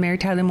on the Mary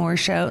Tyler Moore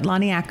Show.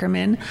 Lonnie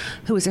Ackerman,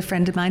 who was a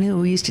friend of mine, who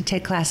we used to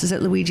take classes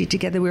at Luigi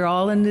together. We were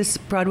all in this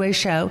Broadway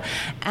show,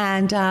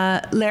 and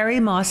Larry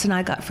Moss and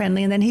I got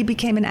friendly, and then he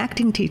became an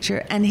acting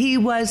teacher, and he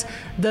was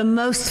the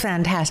most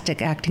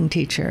fantastic acting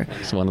teacher.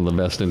 It's one of the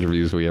best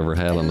interviews we ever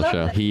had on the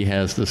show. He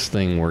has this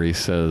thing where he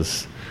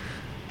says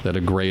that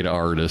a great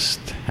artist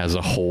has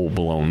a hole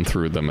blown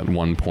through them at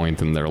one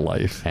point in their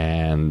life,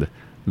 and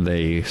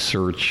they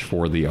search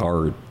for the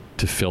art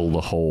to fill the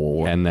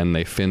hole, and then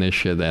they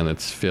finish it and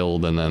it's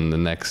filled, and then the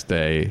next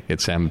day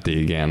it's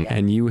empty again.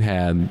 And you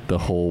had the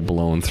hole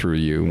blown through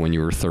you when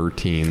you were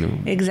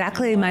 13.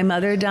 Exactly. My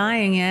mother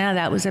dying,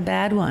 that was a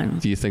bad one.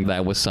 Do you think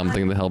that was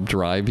something that helped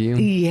drive you?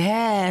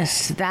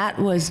 Yes, that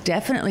was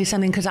definitely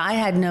something, because I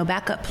had no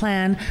backup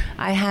plan.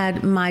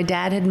 My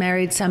dad had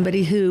married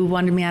somebody who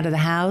wanted me out of the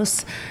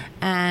house,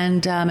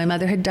 and my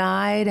mother had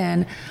died,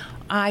 and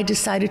I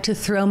decided to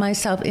throw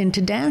myself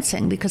into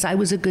dancing because I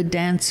was a good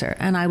dancer,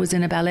 and I was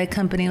in a ballet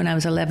company when I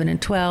was 11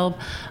 and 12.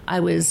 I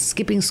was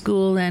skipping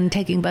school and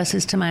taking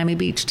buses to Miami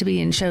Beach to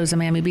be in shows in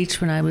Miami Beach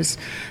when I was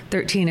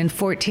 13 and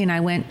 14.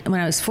 When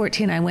I was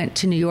 14, I went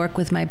to New York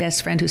with my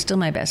best friend, who's still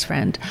my best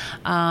friend,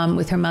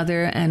 with her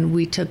mother, and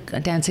we took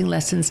dancing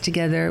lessons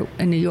together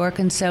in New York.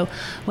 And so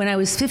when I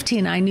was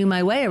 15, I knew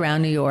my way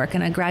around New York,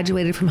 and I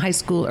graduated from high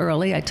school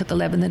early. I took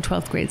 11th and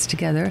 12th grades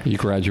together. You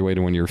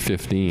graduated when you were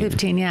 15?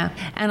 15, yeah.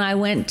 And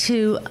I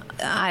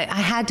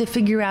had to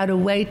figure out a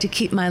way to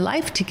keep my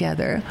life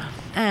together.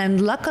 And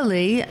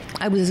luckily,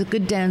 I was a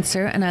good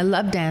dancer, and I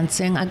loved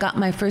dancing. I got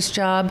my first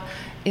job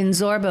in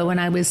Zorba when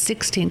I was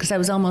 16, because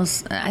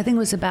I think it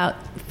was about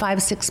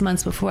 5-6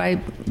 months before I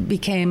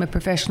became a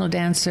professional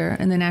dancer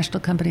in the National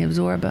Company of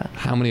Zorba.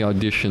 How many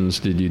auditions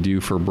did you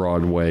do for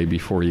Broadway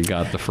before you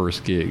got the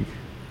first gig?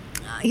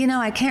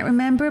 I can't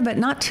remember, but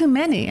not too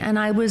many. And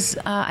I used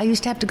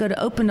to have to go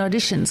to open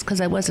auditions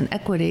because I wasn't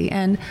equity.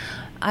 And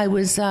I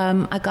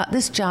got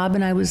this job,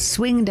 and I was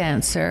swing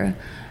dancer,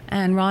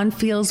 and Ron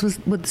Fields was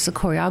the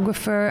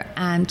choreographer,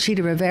 and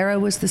Chita Rivera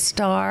was the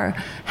star,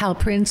 Hal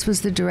Prince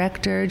was the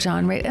director,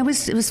 John Ray. It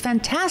was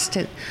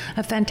fantastic,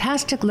 a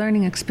fantastic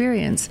learning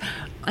experience.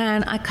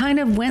 And I kind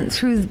of went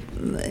through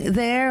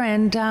there,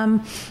 and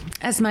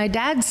as my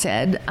dad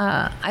said,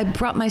 I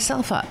brought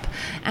myself up.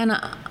 And,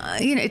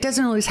 it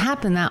doesn't always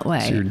happen that way.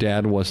 So your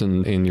dad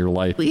wasn't in your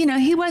life?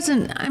 He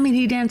wasn't,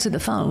 he'd answer the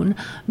phone,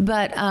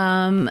 but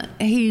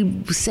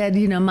he said,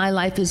 my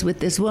life is with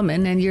this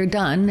woman, and you're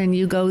done, and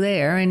you go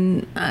there,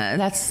 and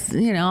that's,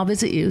 I'll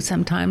visit you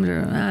sometimes.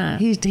 Or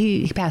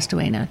he passed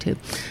away now, too.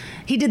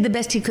 He did the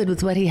best he could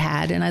with what he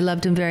had, and I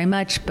loved him very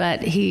much,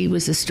 but he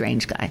was a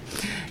strange guy.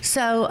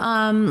 So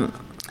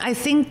I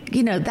think,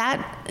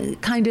 that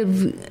kind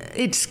of,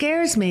 it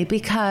scares me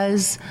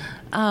because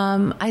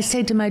I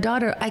say to my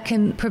daughter, I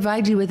can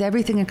provide you with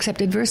everything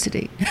except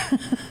adversity.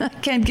 I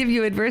can't give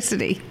you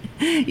adversity.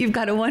 You've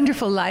got a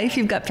wonderful life.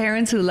 You've got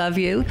parents who love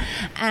you.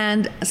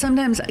 And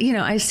sometimes,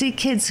 I see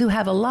kids who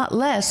have a lot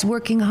less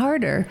working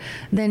harder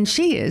than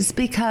she is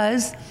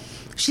because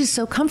she's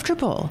so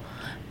comfortable.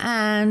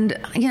 And,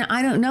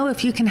 I don't know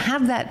if you can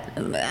have that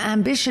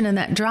ambition and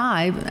that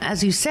drive,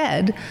 as you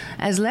said,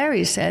 as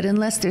Larry said,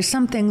 unless there's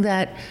something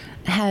that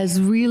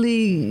has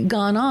really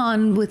gone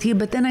on with you.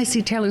 But then I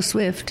see Taylor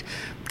Swift,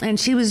 and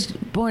she was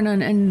born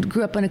on and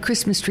grew up on a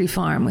Christmas tree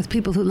farm with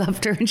people who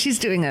loved her, and she's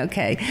doing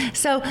okay.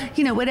 So,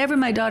 whatever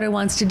my daughter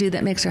wants to do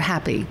that makes her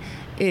happy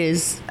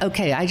is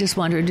okay. I just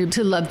want her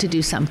to love to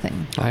do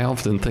something. I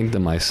often think to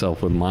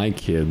myself with my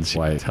kids,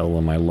 I tell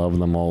them I love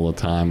them all the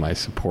time, I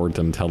support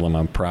them, tell them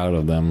I'm proud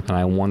of them, and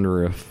I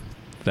wonder if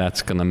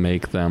that's going to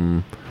make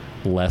them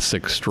less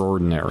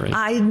extraordinary.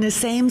 The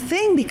same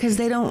thing, because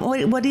they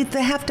don't, what do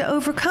they have to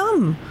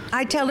overcome?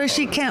 I tell her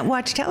she can't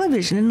watch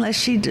television unless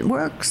she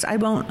works.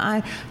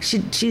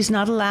 She's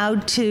not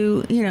allowed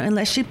to,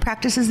 unless she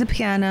practices the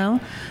piano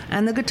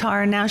and the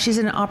guitar. Now she's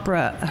in her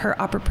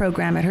opera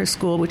program at her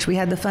school, which we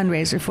had the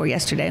fundraiser for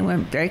yesterday. We're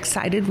very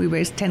excited. We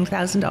raised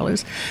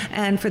 $10,000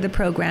 and for the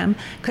program,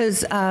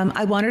 because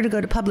I want her to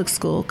go to public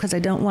school, because I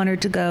don't want her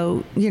to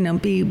go,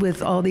 be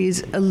with all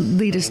these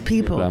elitist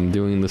people. But I'm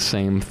doing the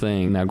same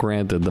thing. Now,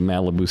 granted, the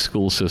Malibu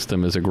school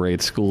system is a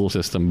great school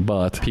system,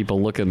 but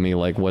people look at me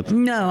like, what?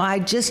 No, I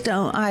just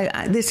don't.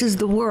 This is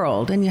the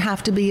world, and you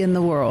have to be in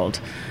the world.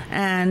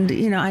 And,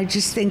 I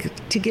just think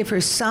to give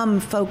her some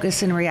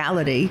focus in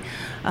reality,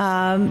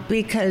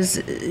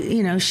 because,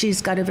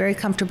 she's got a very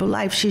comfortable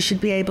life. She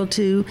should be able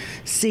to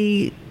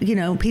see,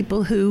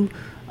 people who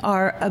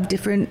are of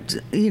different,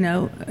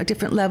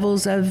 different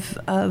levels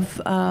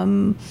of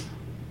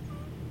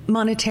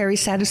monetary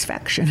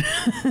satisfaction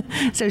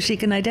so she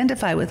can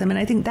identify with them, and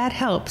I think that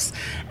helps.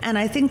 And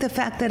I think the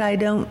fact that I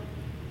don't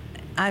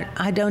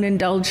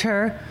indulge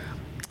her,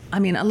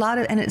 and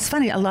it's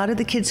funny, a lot of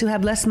the kids who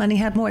have less money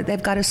have more.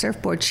 They've got a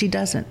surfboard, she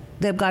doesn't.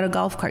 They've got a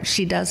golf cart,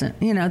 she doesn't.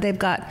 They've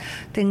got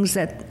things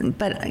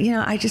but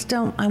I just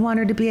don't. I want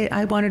her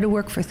to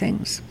work for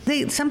things.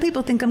 Some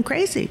people think I'm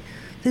crazy.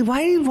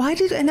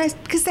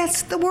 Because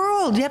that's the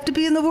world. You have to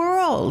be in the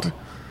world.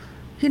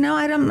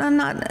 I'm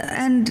not,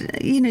 and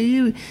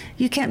you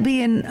can't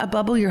be in a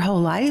bubble your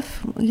whole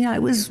life. I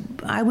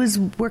was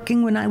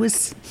working when I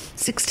was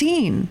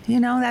 16.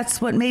 That's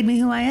what made me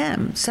who I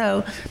am.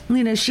 So,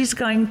 she's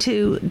going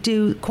to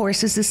do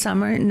courses this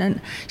summer, and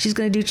then she's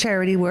going to do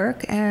charity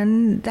work,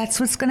 and that's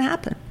what's going to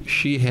happen.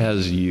 She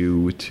has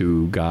you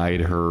to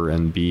guide her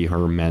and be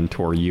her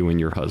mentor, you and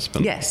your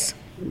husband. Yes.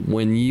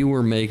 When you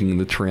were making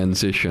the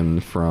transition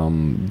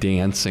from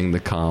dancing to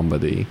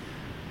comedy,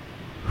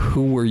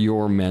 who were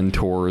your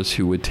mentors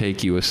who would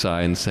take you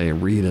aside and say,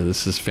 Rita,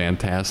 this is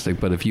fantastic,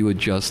 but if you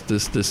adjust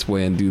this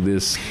way and do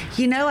this?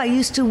 I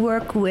used to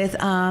work with,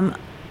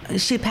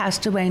 she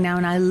passed away now,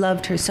 and I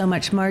loved her so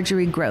much,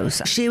 Marjorie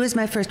Gross. She was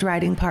my first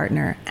writing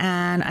partner,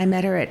 and I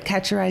met her at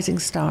Catch a Rising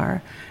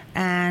Star.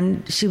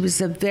 And she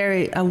was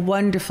a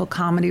wonderful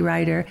comedy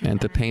writer.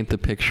 And to paint the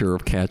picture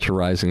of Catch a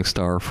Rising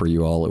Star for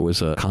you all, it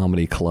was a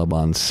comedy club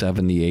on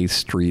 78th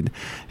Street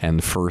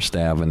and First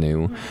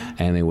Avenue.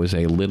 And it was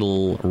a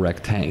little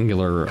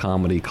rectangular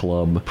comedy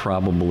club,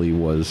 probably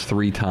was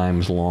 3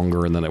 times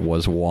longer than it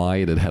was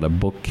wide. It had a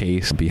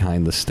bookcase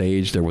behind the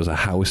stage. There was a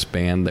house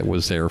band that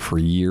was there for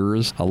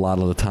years. A lot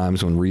of the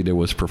times when Rita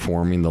was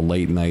performing, the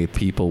late night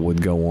people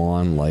would go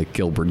on, like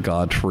Gilbert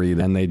Gottfried,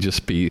 and they'd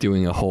just be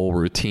doing a whole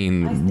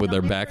routine with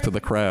their back to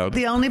the crowd.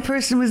 The only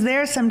person who was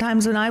there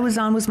sometimes when I was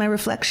on was my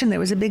reflection. There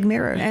was a big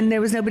mirror, and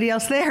there was nobody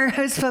else there.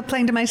 I was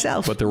playing to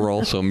myself. But there were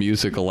also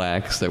musical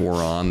acts that were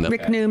on.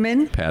 Rick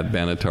Newman. Pat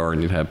Benatar,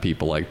 and you'd have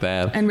people like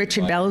that. And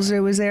Richard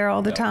Belzer was there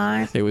all the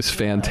time. It was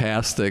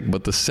fantastic,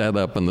 but the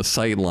setup and the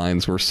sight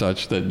lines were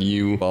such that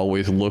you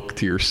always looked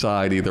to your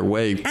side either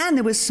way. And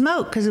there was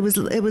smoke, because it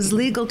was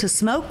legal to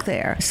smoke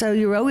there. So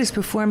you were always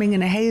performing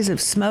in a haze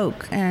of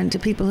smoke, and to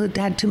people who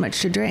had too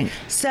much to drink.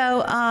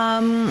 So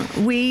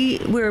we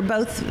were we're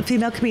both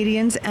female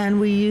comedians, and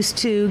we used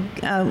to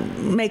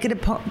make it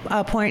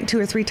a point 2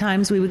 or 3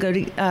 times we would go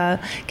to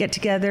get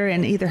together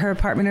in either her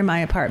apartment or my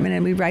apartment,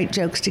 and we'd write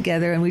jokes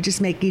together, and we'd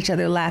just make each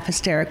other laugh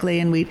hysterically,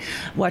 and we'd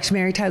watch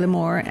Mary Tyler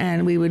Moore,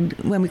 and we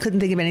would, when we couldn't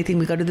think of anything,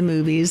 we'd go to the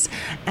movies,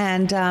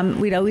 and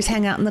we'd always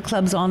hang out in the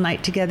clubs all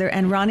night together.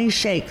 And Ronnie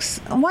Shakes,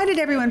 why did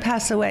everyone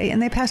pass away?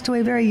 And they passed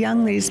away very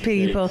young, these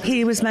people.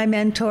 He was my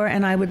mentor,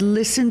 and I would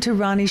listen to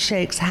Ronnie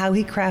Shakes, how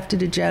he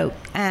crafted a joke,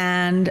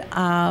 and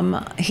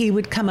he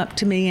would come up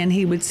to me and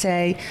he would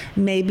say,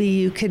 maybe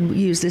you could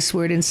use this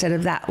word instead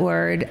of that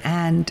word,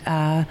 and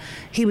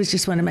he was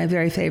just one of my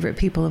very favorite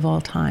people of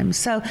all time.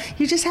 So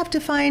you just have to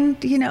find,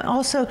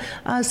 also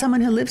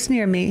someone who lives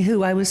near me,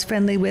 who I was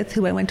friendly with,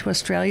 who I went to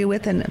Australia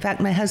with, and in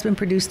fact my husband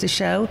produced the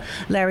show,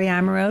 Larry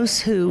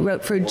Amoros, who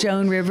wrote for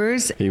Joan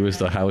Rivers. He was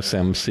the house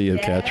MC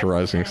at Catch a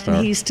Rising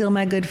Star. He's still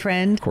my good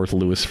friend. Of course,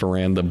 Louis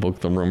Ferranda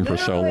booked the room for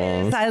so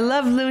long. I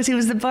love Louis. He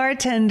was the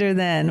bartender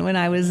then when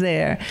I was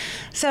there.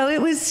 So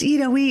it was,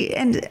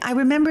 and I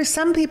remember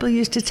some people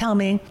used to tell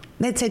me,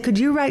 they'd say, could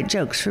you write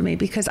jokes for me?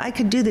 Because I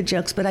could do the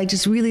jokes, but I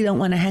just really don't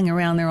want to hang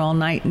around there all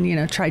night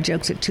and, try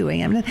jokes at 2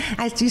 a.m. And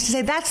I used to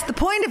say, that's the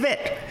point of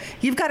it.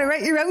 You've got to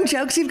write your own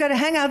jokes. You've got to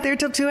hang out there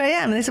till 2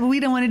 a.m. And they said, well,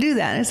 we don't want to do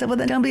that. And I said, well,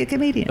 then don't be a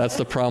comedian. That's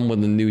the problem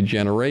with the new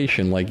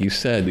generation. Like you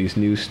said, these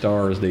new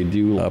stars, they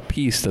do a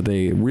piece that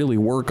they really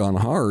work on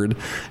hard,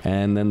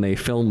 and then they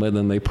film it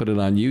and they put it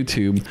on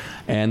YouTube,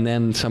 and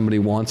then somebody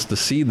wants to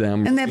see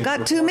them. And they've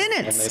got 2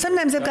 minutes.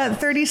 Sometimes they've got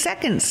 30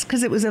 seconds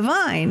because it was a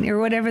Vine or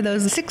whatever,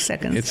 those 6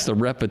 seconds. It's the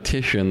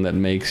repetition that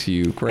makes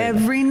you great.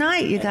 Every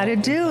night you got to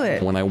do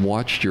it. When I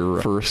watched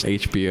your first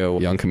HBO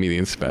Young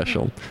Comedian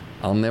special,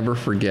 I'll never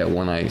forget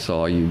when I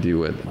saw you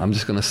do it. I'm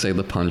just going to say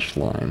the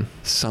punchline.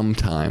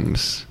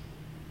 Sometimes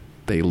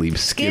they leave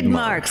skid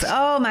marks.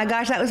 Oh my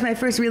gosh, that was my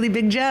first really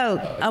big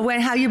joke.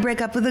 How you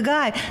break up with a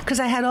guy. Because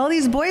I had all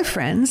these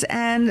boyfriends,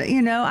 and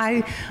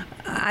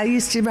I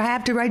used to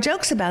have to write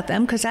jokes about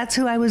them because that's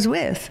who I was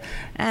with.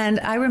 And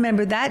I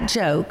remember that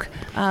joke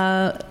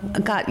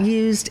got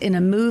used in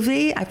a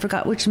movie. I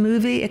forgot which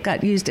movie. It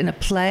got used in a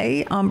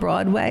play on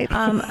Broadway.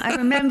 I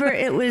remember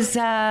it was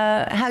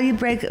how you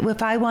break,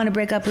 if I want to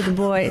break up with a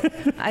boy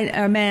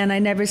or man, I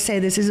never say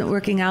this isn't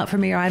working out for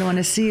me or I don't want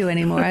to see you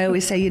anymore. I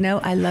always say,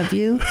 I love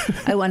you.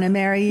 I want to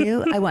marry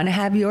you. I want to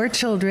have your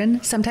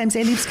children. Sometimes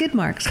they leave skid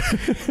marks.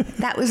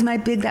 That was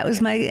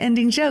my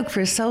ending joke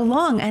for so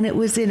long. And it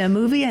was in a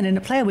movie and in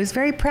a play. I was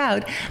very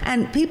proud.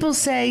 And people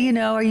say,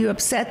 are you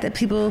upset that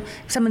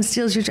someone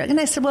steals your joke? And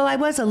I said, well, I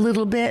was a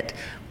little bit,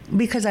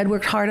 because I'd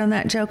worked hard on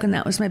that joke and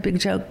that was my big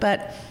joke.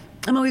 But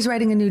I'm always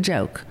writing a new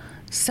joke.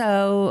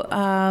 So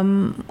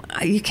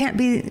you can't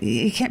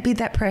be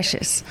that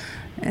precious.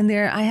 And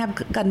I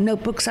have got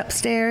notebooks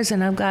upstairs,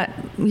 and I've got,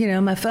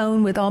 my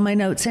phone with all my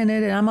notes in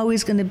it, and I'm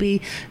always going to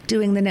be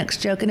doing the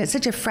next joke. And it's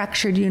such a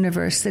fractured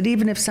universe that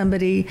even if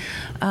somebody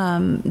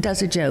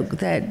does a joke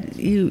that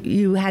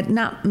you had,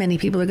 not many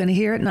people are going to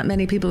hear it, not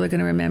many people are going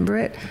to remember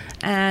it.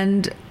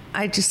 And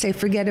I just say,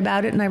 forget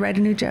about it, and I write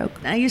a new joke.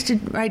 I used to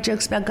write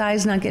jokes about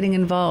guys not getting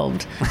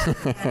involved.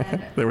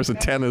 There was a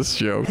tennis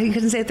joke. He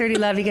couldn't say 30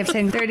 love. He kept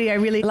saying 30, I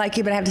really like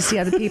you, but I have to see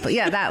other people.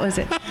 Yeah, that was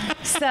it.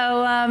 So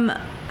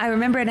I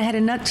remember, and I had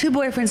 2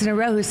 boyfriends in a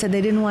row who said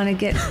they didn't want to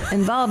get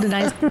involved.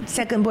 And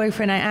second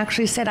boyfriend, I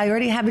actually said, I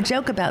already have a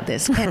joke about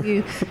this. Can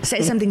you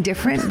say something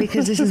different?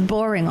 Because this is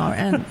boring.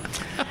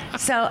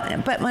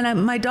 But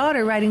when my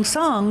daughter writing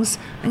songs,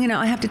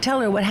 I have to tell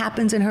her what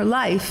happens in her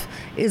life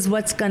is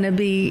what's going to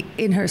be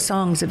in her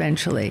songs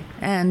eventually.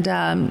 And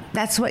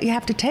that's what you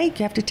have to take.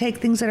 You have to take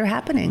things that are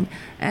happening.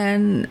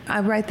 And I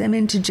write them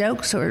into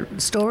jokes or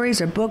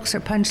stories or books or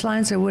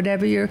punchlines or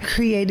whatever your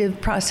creative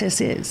process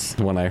is.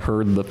 When I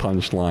heard the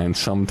punchline,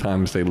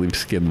 sometimes they leave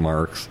skid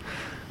marks,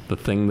 the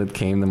thing that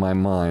came to my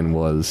mind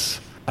was,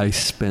 I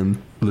spent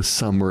the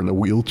summer in a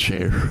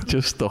wheelchair.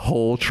 Just the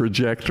whole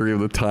trajectory of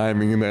the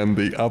timing, and then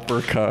the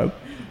uppercut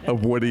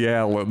of Woody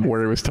Allen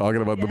where he was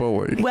talking about the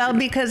bully. Well,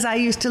 because I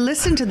used to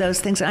listen to those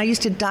things. I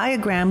used to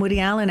diagram Woody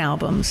Allen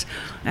albums,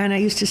 and I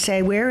used to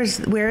say, where is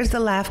the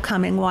laugh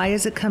coming? Why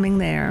is it coming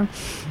there?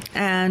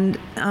 And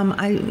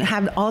I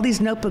had all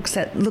these notebooks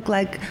that look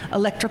like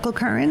electrical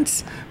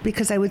currents,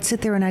 because I would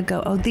sit there and I'd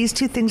go, oh, these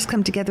 2 things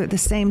come together at the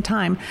same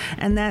time.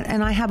 And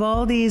I have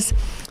all these.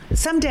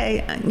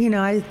 Someday,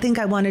 I think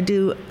I want to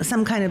do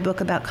some kind of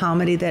book about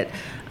comedy that,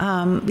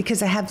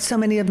 because I have so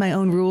many of my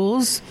own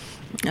rules.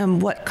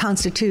 What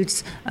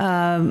constitutes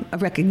a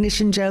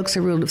recognition jokes,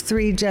 a rule of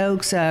 3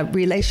 jokes, a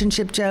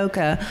relationship joke,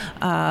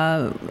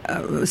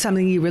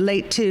 something you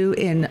relate to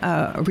in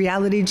a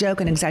reality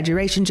joke, an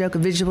exaggeration joke, a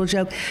visual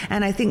joke.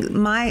 And I think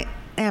my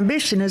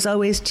ambition is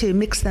always to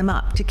mix them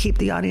up to keep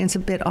the audience a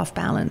bit off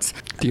balance.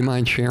 Do you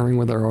mind sharing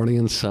with our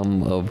audience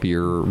some of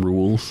your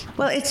rules?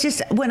 Well, it's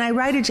just when I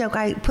write a joke,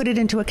 I put it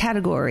into a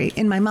category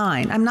in my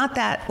mind. I'm not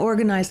that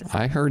organized.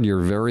 I heard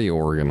you're very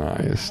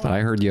organized.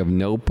 I heard you have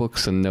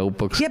notebooks and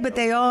notebooks. Yeah, but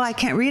I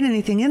can't read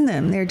anything in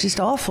them. They're just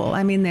awful.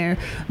 I mean,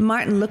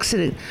 Martin looks at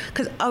it.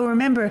 Because I'll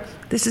remember,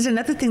 this is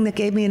another thing that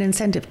gave me an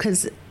incentive.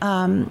 Because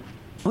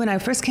when I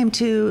first came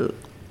to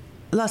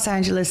Los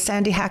Angeles,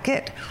 Sandy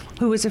Hackett,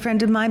 who was a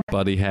friend of mine.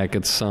 Buddy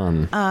Hackett's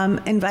son.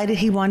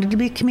 He wanted to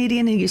be a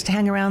comedian. He used to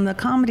hang around the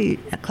comedy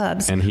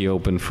clubs. And he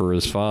opened for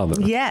his father.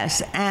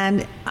 Yes,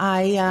 and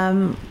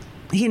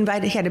he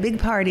had a big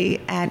party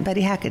at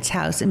Buddy Hackett's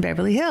house in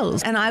Beverly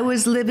Hills. And I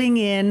was living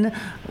in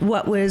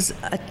what was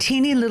a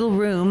teeny little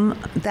room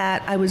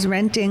that I was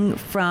renting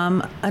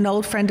from an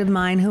old friend of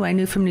mine who I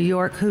knew from New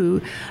York,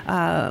 who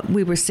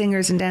we were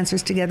singers and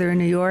dancers together in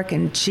New York.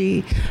 And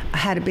she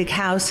had a big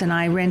house, and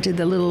I rented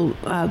the little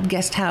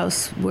guest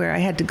house where I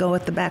had to go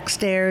up the back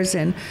stairs,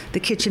 and the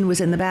kitchen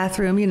was in the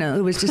bathroom. You know,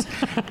 it was just,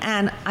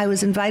 and I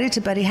was invited to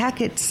Buddy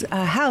Hackett's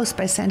house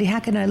by Sandy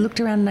Hackett, and I looked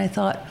around and I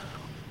thought,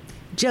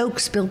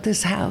 jokes built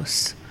this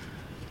house.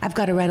 I've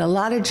got to write a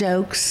lot of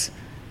jokes,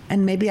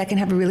 and maybe I can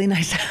have a really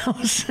nice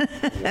house.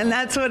 And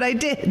that's what I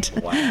did.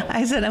 Wow.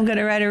 I said, I'm going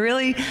to write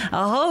a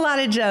whole lot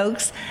of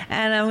jokes,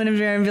 and I'm going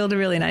to build a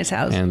really nice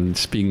house. And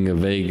speaking of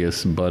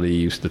Vegas, Buddy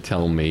used to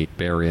tell me,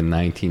 Barry, in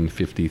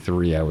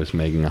 1953, I was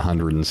making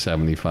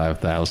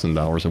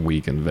 $175,000 a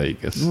week in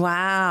Vegas.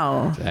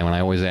 Wow. And when I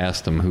always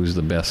asked him, who's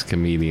the best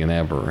comedian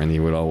ever? And he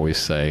would always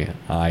say,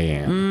 I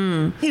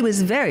am. He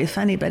was very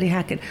funny, Buddy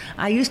Hackett.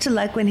 I used to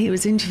like when he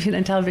was interviewed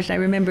on television. I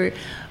remember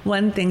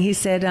one thing he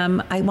said,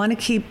 I want to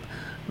keep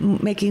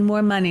making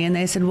more money, and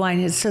they said, why? And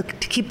he said, so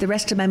to keep the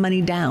rest of my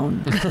money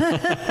down.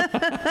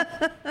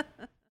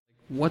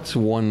 What's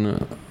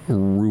one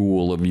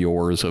rule of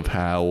yours of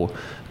how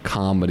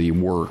comedy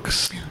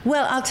works?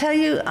 Well, I'll tell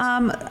you,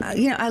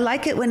 I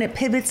like it when it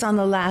pivots on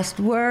the last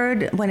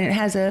word, when it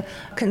has a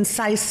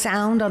concise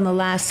sound on the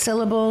last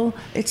syllable.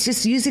 It's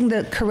just using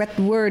the correct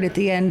word at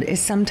the end is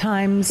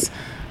sometimes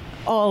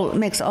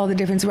makes all the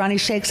difference. Ronnie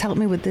Shakes helped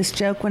me with this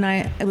joke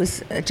it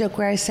was a joke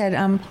where I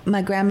said,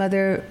 my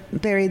grandmother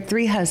buried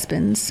 3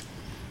 husbands.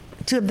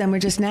 2 of them were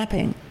just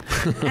napping.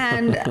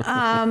 And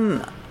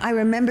I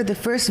remember the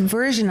first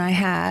version I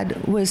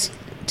had was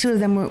 2 of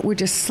them were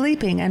just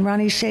sleeping, and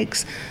Ronnie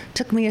Shakes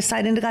took me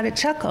aside and got a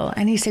chuckle.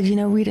 And he said,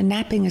 Rita,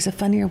 napping is a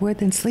funnier word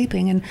than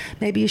sleeping, and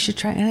maybe you should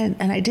try.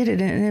 And I did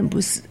it, and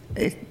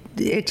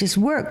it just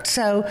worked.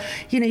 So,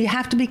 you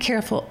have to be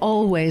careful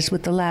always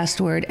with the last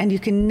word. And you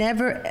can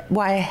never,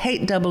 why I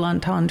hate double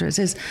entendres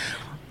is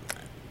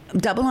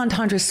double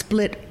entendres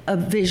split a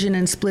vision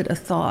and split a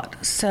thought.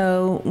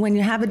 So when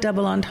you have a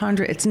double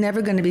entendre, it's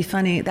never going to be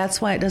funny.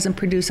 That's why it doesn't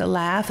produce a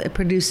laugh. It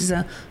produces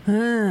a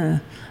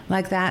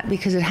like that,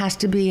 because it has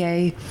to be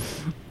a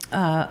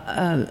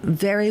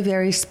very,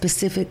 very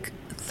specific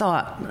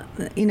thought.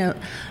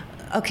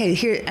 Okay,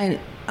 here, and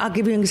I'll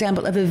give you an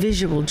example of a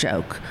visual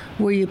joke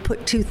where you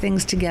put 2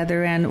 things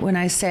together. And when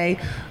I say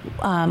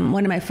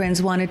one of my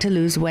friends wanted to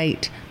lose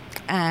weight,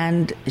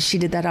 and she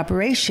did that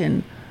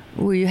operation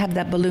where you have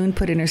that balloon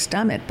put in her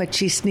stomach, but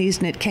she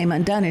sneezed and it came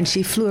undone and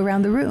she flew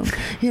around the room,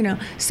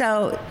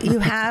 So you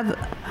have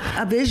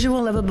a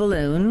visual of a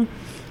balloon,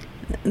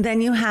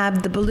 then you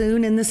have the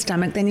balloon in the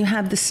stomach, then you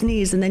have the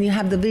sneeze, and then you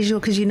have the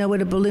visual because you know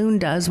what a balloon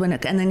does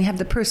and then you have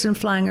the person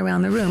flying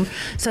around the room.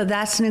 So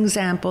that's an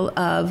example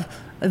of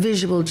a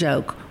visual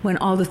joke when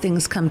all the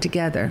things come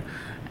together.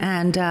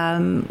 And,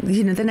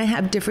 then I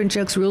have different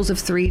jokes, rules of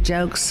 3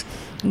 jokes,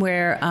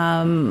 where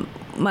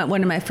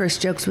one of my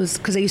first jokes was,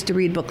 because I used to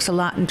read books a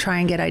lot and try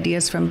and get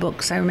ideas from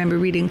books. I remember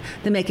reading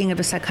The Making of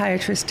a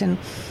Psychiatrist, and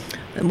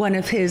one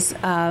of his,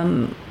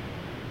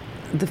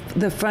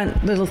 the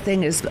front little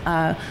thing is,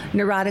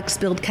 neurotics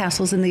build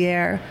castles in the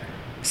air,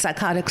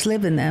 psychotics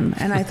live in them.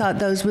 And I thought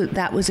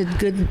that was a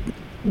good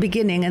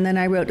beginning. And then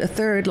I wrote a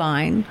 3rd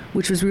line,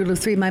 which was rule of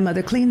 3, my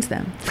mother cleans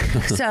them.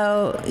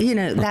 So,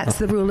 that's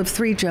the rule of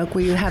 3 joke,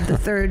 where you have the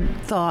 3rd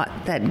thought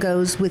that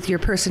goes with your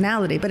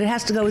personality, but it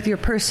has to go with your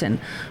person,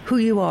 who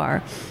you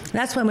are.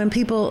 That's why when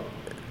people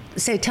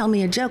say, tell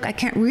me a joke, I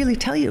can't really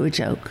tell you a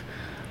joke.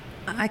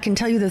 I can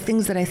tell you the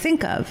things that I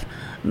think of.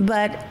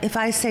 But if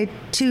I say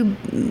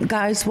 2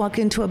 guys walk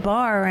into a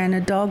bar and a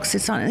dog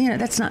sits on it,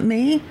 that's not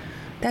me.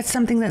 That's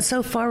something that's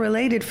so far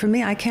related for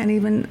me, I can't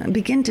even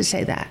begin to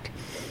say that.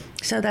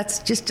 So that's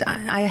just,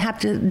 I have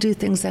to do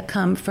things that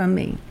come from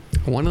me.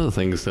 One of the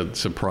things that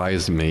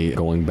surprised me,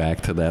 going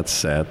back to that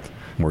set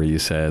where you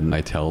said,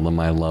 I tell them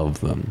I love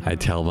them. I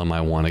tell them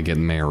I want to get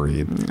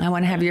married. I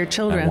want to have your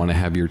children. I want to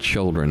have your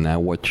children.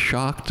 Now, what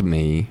shocked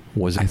me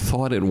was I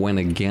thought it went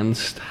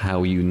against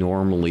how you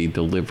normally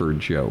deliver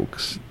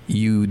jokes.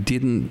 You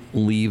didn't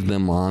leave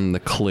them on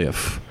the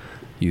cliff.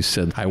 You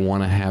said, I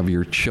want to have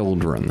your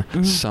children.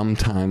 Mm-hmm.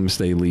 Sometimes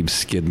they leave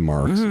skid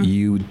marks. Mm-hmm.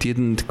 You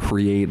didn't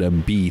create a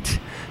beat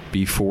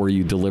before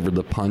you delivered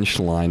the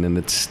punchline, and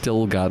it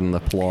still got an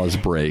applause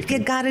break. You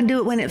got to do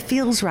it when it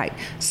feels right.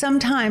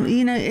 Sometimes,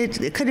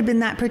 it could have been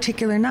that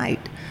particular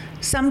night.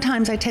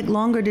 Sometimes I take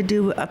longer to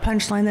do a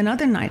punchline than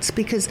other nights,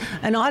 because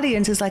an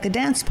audience is like a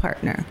dance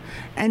partner,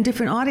 and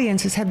different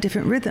audiences have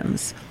different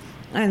rhythms.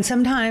 And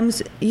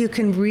sometimes you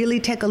can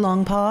really take a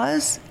long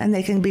pause and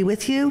they can be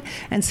with you,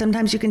 and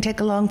sometimes you can take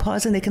a long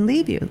pause and they can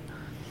leave you.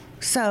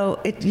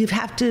 So you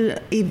have to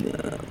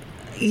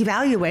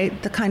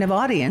evaluate the kind of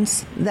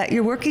audience that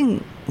you're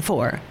working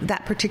for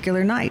that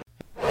particular night.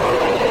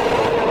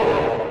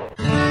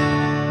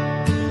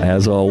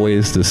 As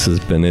always, this has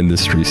been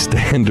Industry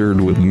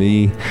Standard with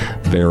me,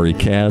 Barry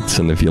Katz.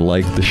 And if you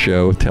like the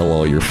show, tell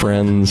all your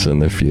friends.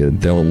 And if you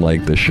don't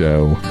like the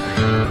show,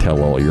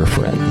 tell all your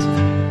friends.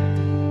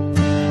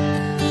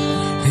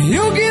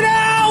 You get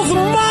all the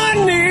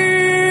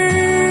money,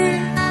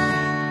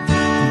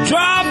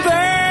 drive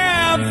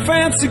that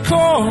fancy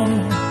car.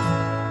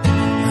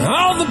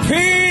 All the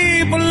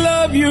people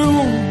love you,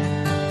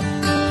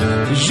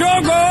 'cause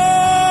you're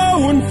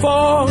going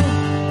far.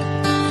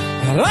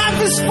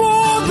 Life is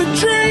for the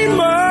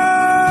dreamers,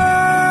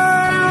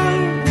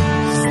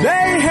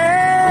 they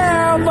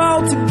have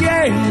all to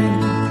gain.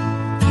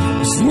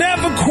 It's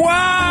never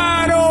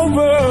quite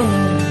over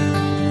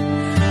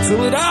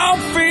till it all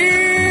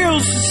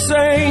feels the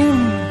same.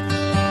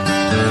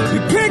 You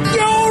pick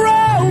your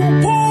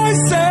own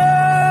poison,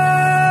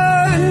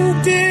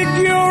 dig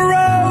your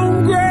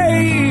own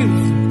grave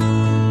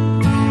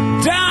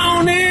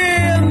down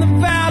in the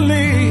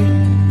valley.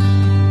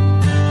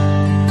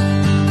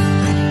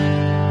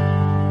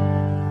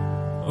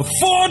 A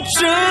fortunate.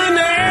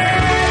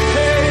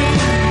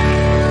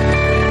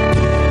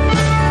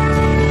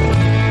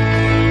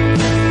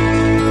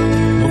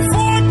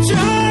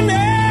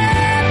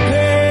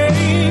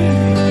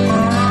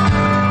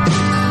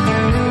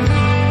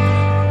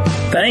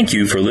 Thank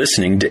you for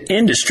listening to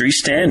Industry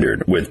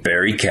Standard with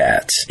Barry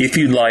Katz. If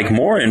you'd like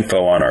more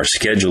info on our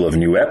schedule of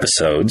new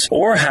episodes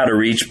or how to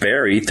reach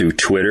Barry through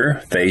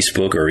Twitter,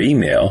 Facebook, or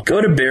email,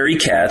 go to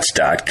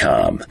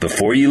barrykatz.com.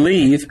 Before you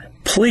leave,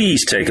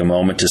 please take a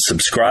moment to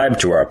subscribe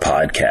to our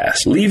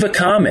podcast, leave a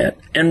comment,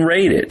 and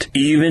rate it,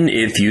 even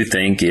if you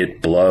think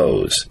it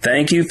blows.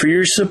 Thank you for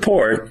your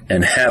support,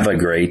 and have a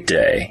great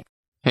day.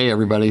 Hey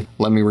everybody,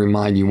 let me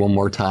remind you one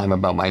more time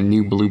about my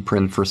new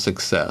Blueprint for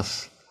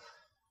Success.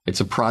 It's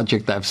a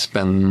project I've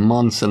spent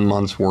months and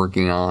months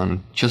working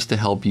on just to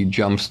help you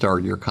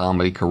jumpstart your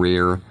comedy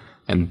career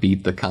and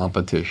beat the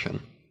competition.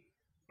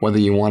 Whether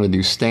you want to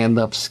do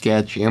stand-up,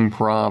 sketch,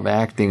 improv,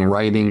 acting,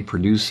 writing,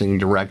 producing,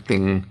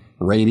 directing,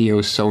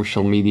 radio,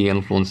 social media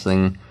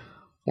influencing,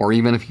 or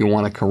even if you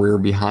want a career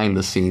behind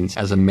the scenes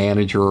as a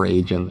manager or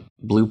agent,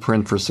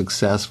 Blueprint for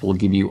Success will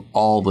give you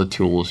all the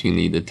tools you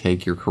need to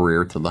take your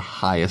career to the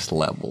highest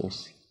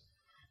levels.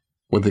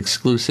 With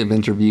exclusive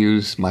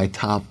interviews, my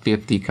top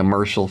 50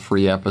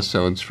 commercial-free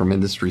episodes from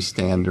Industry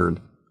Standard,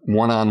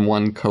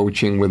 one-on-one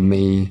coaching with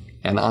me,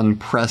 and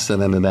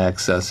unprecedented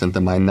access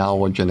into my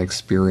knowledge and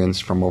experience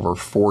from over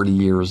 40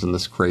 years in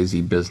this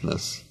crazy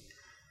business.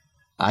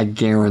 I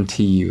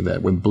guarantee you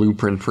that with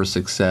Blueprint for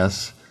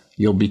Success,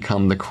 you'll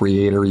become the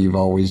creator you've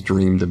always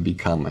dreamed of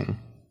becoming.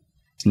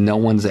 No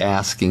one's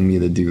asking me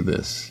to do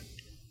this.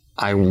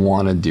 I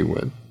want to do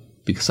it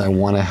because I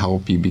want to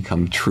help you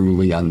become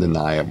truly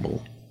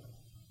undeniable.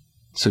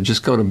 So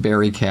just go to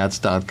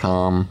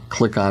barrykatz.com,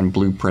 click on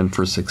Blueprint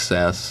for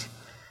Success,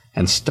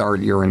 and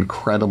start your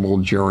incredible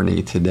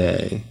journey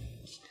today.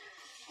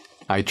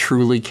 I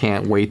truly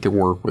can't wait to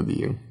work with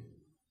you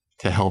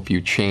to help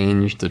you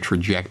change the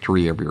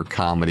trajectory of your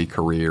comedy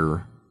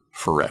career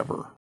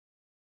forever.